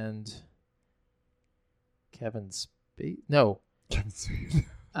and Kevin Spacey. No. Kevin Spacey.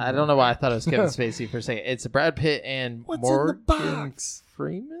 I don't know why I thought it was Kevin Spacey for a second. It's Brad Pitt and Morgan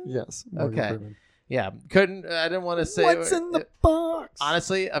Freeman? Yes. Okay. Freeman. Yeah. I didn't want to say. What's in the box?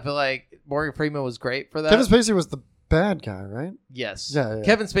 Honestly, I feel like Morgan Freeman was great for that. Kevin Spacey was the bad guy, right? Yes. Yeah.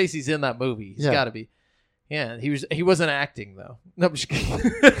 Kevin Spacey's in that movie. He's got to be. Yeah. He wasn't acting, though. No, I'm just kidding.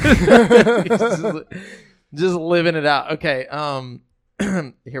 just living it out. Okay.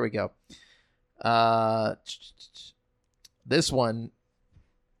 Here we go. This one.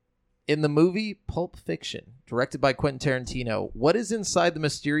 In the movie Pulp Fiction, directed by Quentin Tarantino, what is inside the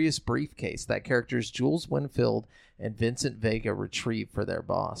mysterious briefcase that characters Jules Winfield and Vincent Vega retrieve for their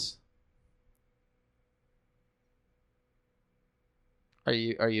boss? Are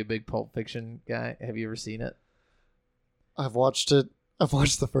you a big Pulp Fiction guy? Have you ever seen it? I've watched it. I've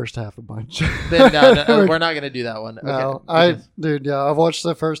watched the first half a bunch. Then, no, we're not going to do that one. No, okay. I've watched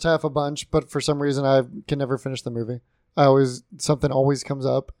the first half a bunch, but for some reason I can never finish the movie. Something always comes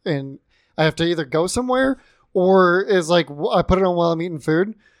up and I have to either go somewhere or is like I put it on while I'm eating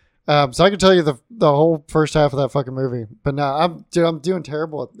food. So I can tell you the whole first half of that fucking movie. But no, I'm doing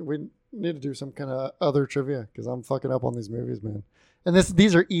terrible. We need to do some kind of other trivia because I'm fucking up on these movies, man. And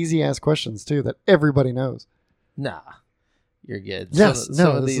these are easy ass questions too that everybody knows. Nah, you're good. Yes,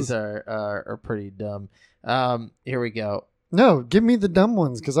 some of these are pretty dumb. Here we go. No, give me the dumb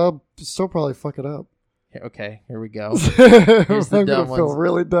ones because I'll still probably fuck it up. Okay, here we go. Here's the I'm dumb gonna feel ones.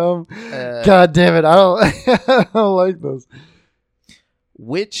 really dumb. God damn it! I don't like this.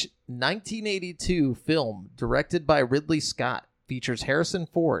 Which 1982 film directed by Ridley Scott features Harrison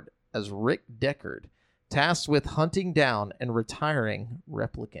Ford as Rick Deckard, tasked with hunting down and retiring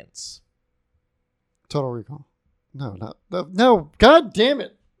replicants? Total Recall. No. God damn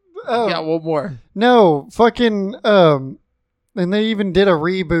it! Got one more. No, fucking. And they even did a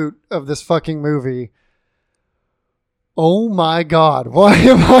reboot of this fucking movie. Oh my God. Why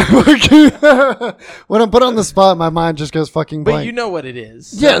am I looking? When I'm put on the spot, my mind just goes fucking blank. But you know what it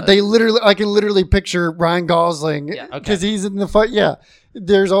is. Yeah, I can literally picture Ryan Gosling because he's in the fight. Yeah.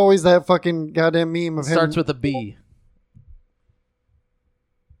 There's always that fucking goddamn meme of him. Starts with a B.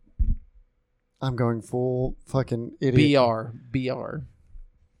 I'm going full fucking idiot. BR.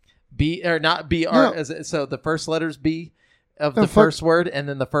 B or not BR. No. So the first letter's B of the first word, and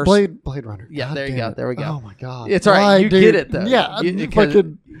then the first Blade Runner. Yeah, God there you go. it. There we go. Oh my God, it's all right. You get it though. Yeah,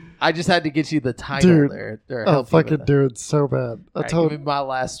 fucking. I just had to get you the title there. Oh, fucking dude, so bad. Give me my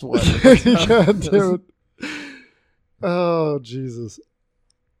last one. God damn it. Oh Jesus,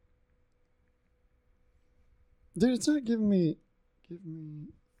 dude, it's not giving me. Give me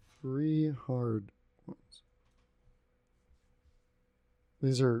 3 hard ones.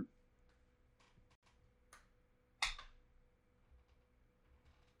 These are.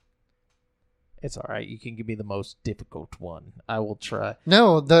 It's all right. You can give me the most difficult one. I will try.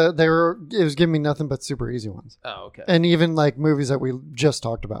 No, it was giving me nothing but super easy ones. Oh, okay. And even like movies that we just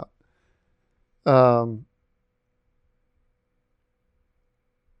talked about.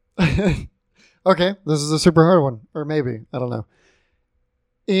 Okay, this is a super hard one, or maybe I don't know.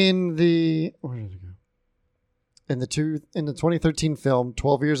 Where did it go? In the 2013 film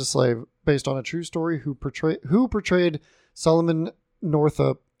 12 Years a Slave, based on a true story, who portrayed Solomon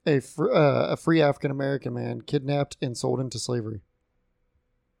Northup, a free African American man kidnapped and sold into slavery.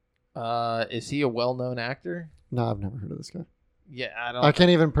 Is he a well-known actor? No, I've never heard of this guy. Yeah, I can't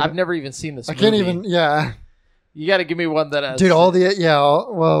even. I've never even seen this. I can't even. Yeah. You got to give me one that has. Dude, well.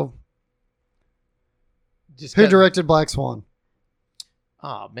 Who directed Black Swan?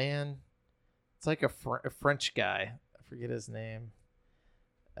 Oh man, it's like a French guy. I forget his name.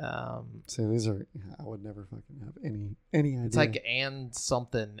 See, these are. I would never fucking have any idea. It's like Anton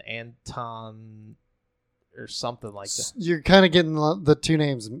or something like that. You're kind of getting the two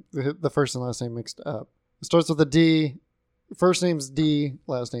names, the first and last name mixed up. It starts with a D. First name's D.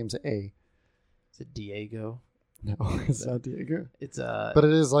 Last name's A. Is it Diego? No, it's not Diego. It's but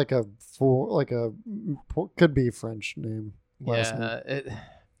it is like could be French name. Yeah.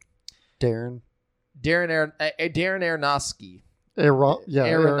 Darren Aronofsky.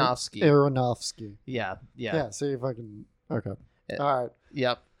 Aronofsky. Yeah. So you fucking okay. All right.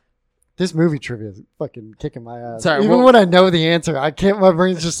 Yep. This movie trivia is fucking kicking my ass. Sorry, Even when I know the answer, I can't. My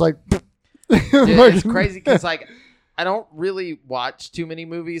brain's just like. Dude, it's crazy because like I don't really watch too many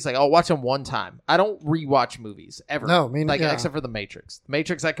movies. Like I'll watch them one time. I don't rewatch movies ever. No, I mean except for The Matrix. The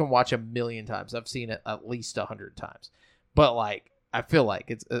Matrix I can watch 1,000,000 times. I've seen it at least 100 times. But like I feel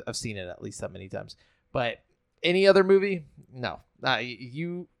like I've seen it at least that many times. But any other movie, no.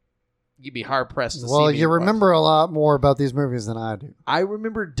 You you'd be hard pressed to see. Well, you remember a lot more about these movies than I do. I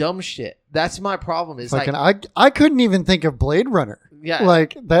remember dumb shit. That's my problem. Is like I couldn't even think of Blade Runner. Yeah,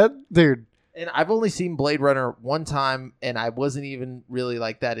 like that, dude. And I've only seen Blade Runner one time, and I wasn't even really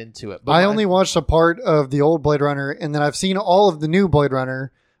like that into it. But I only watched a part of the old Blade Runner, and then I've seen all of the new Blade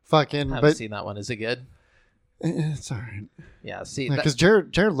Runner. I haven't seen that one. Is it good? It's all right. Yeah, see, because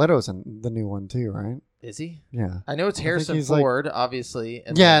Jared Leto's in the new one too, right? Is he? Yeah, I know it's Harrison Ford, obviously.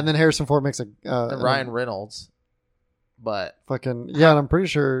 And then Harrison Ford makes and Ryan Reynolds, but and I'm pretty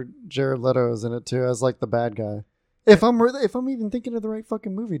sure Jared Leto is in it too as like the bad guy. If I'm even thinking of the right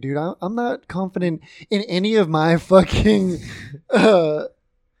fucking movie, dude, I'm not confident in any of my fucking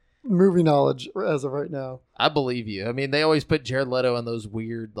movie knowledge as of right now. I believe you. I mean, they always put Jared Leto in those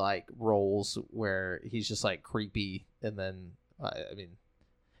weird like roles where he's just like creepy, and then I mean,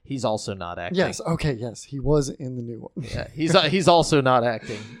 he's also not acting. Yes. Okay. Yes, he was in the new one. Yeah, he's also not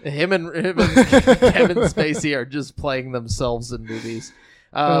acting. Him and Kevin Spacey are just playing themselves in movies.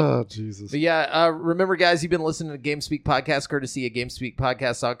 Oh, Jesus. But yeah, remember, guys, you've been listening to GameSpeak Podcast, courtesy of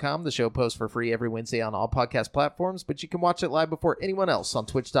GameSpeakPodcast.com. The show posts for free every Wednesday on all podcast platforms, but you can watch it live before anyone else on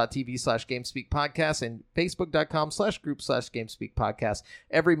twitch.tv/GameSpeakPodcast and Facebook.com/group/GameSpeakPodcast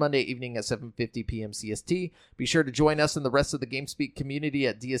every Monday evening at 7:50 p.m. CST. Be sure to join us and the rest of the GameSpeak community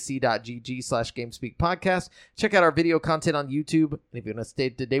at dsc.gg/GameSpeakPodcast. Check out our video content on YouTube. And if you want to stay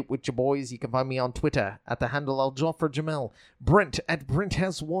up to date with your boys, you can find me on Twitter at the handle AlJoffreyJamel, Brent at Brent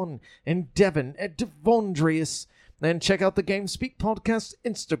Has One, and Devon at Devondrius. And check out the GameSpeak Podcast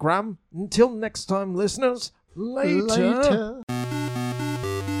Instagram. Until next time, listeners, later.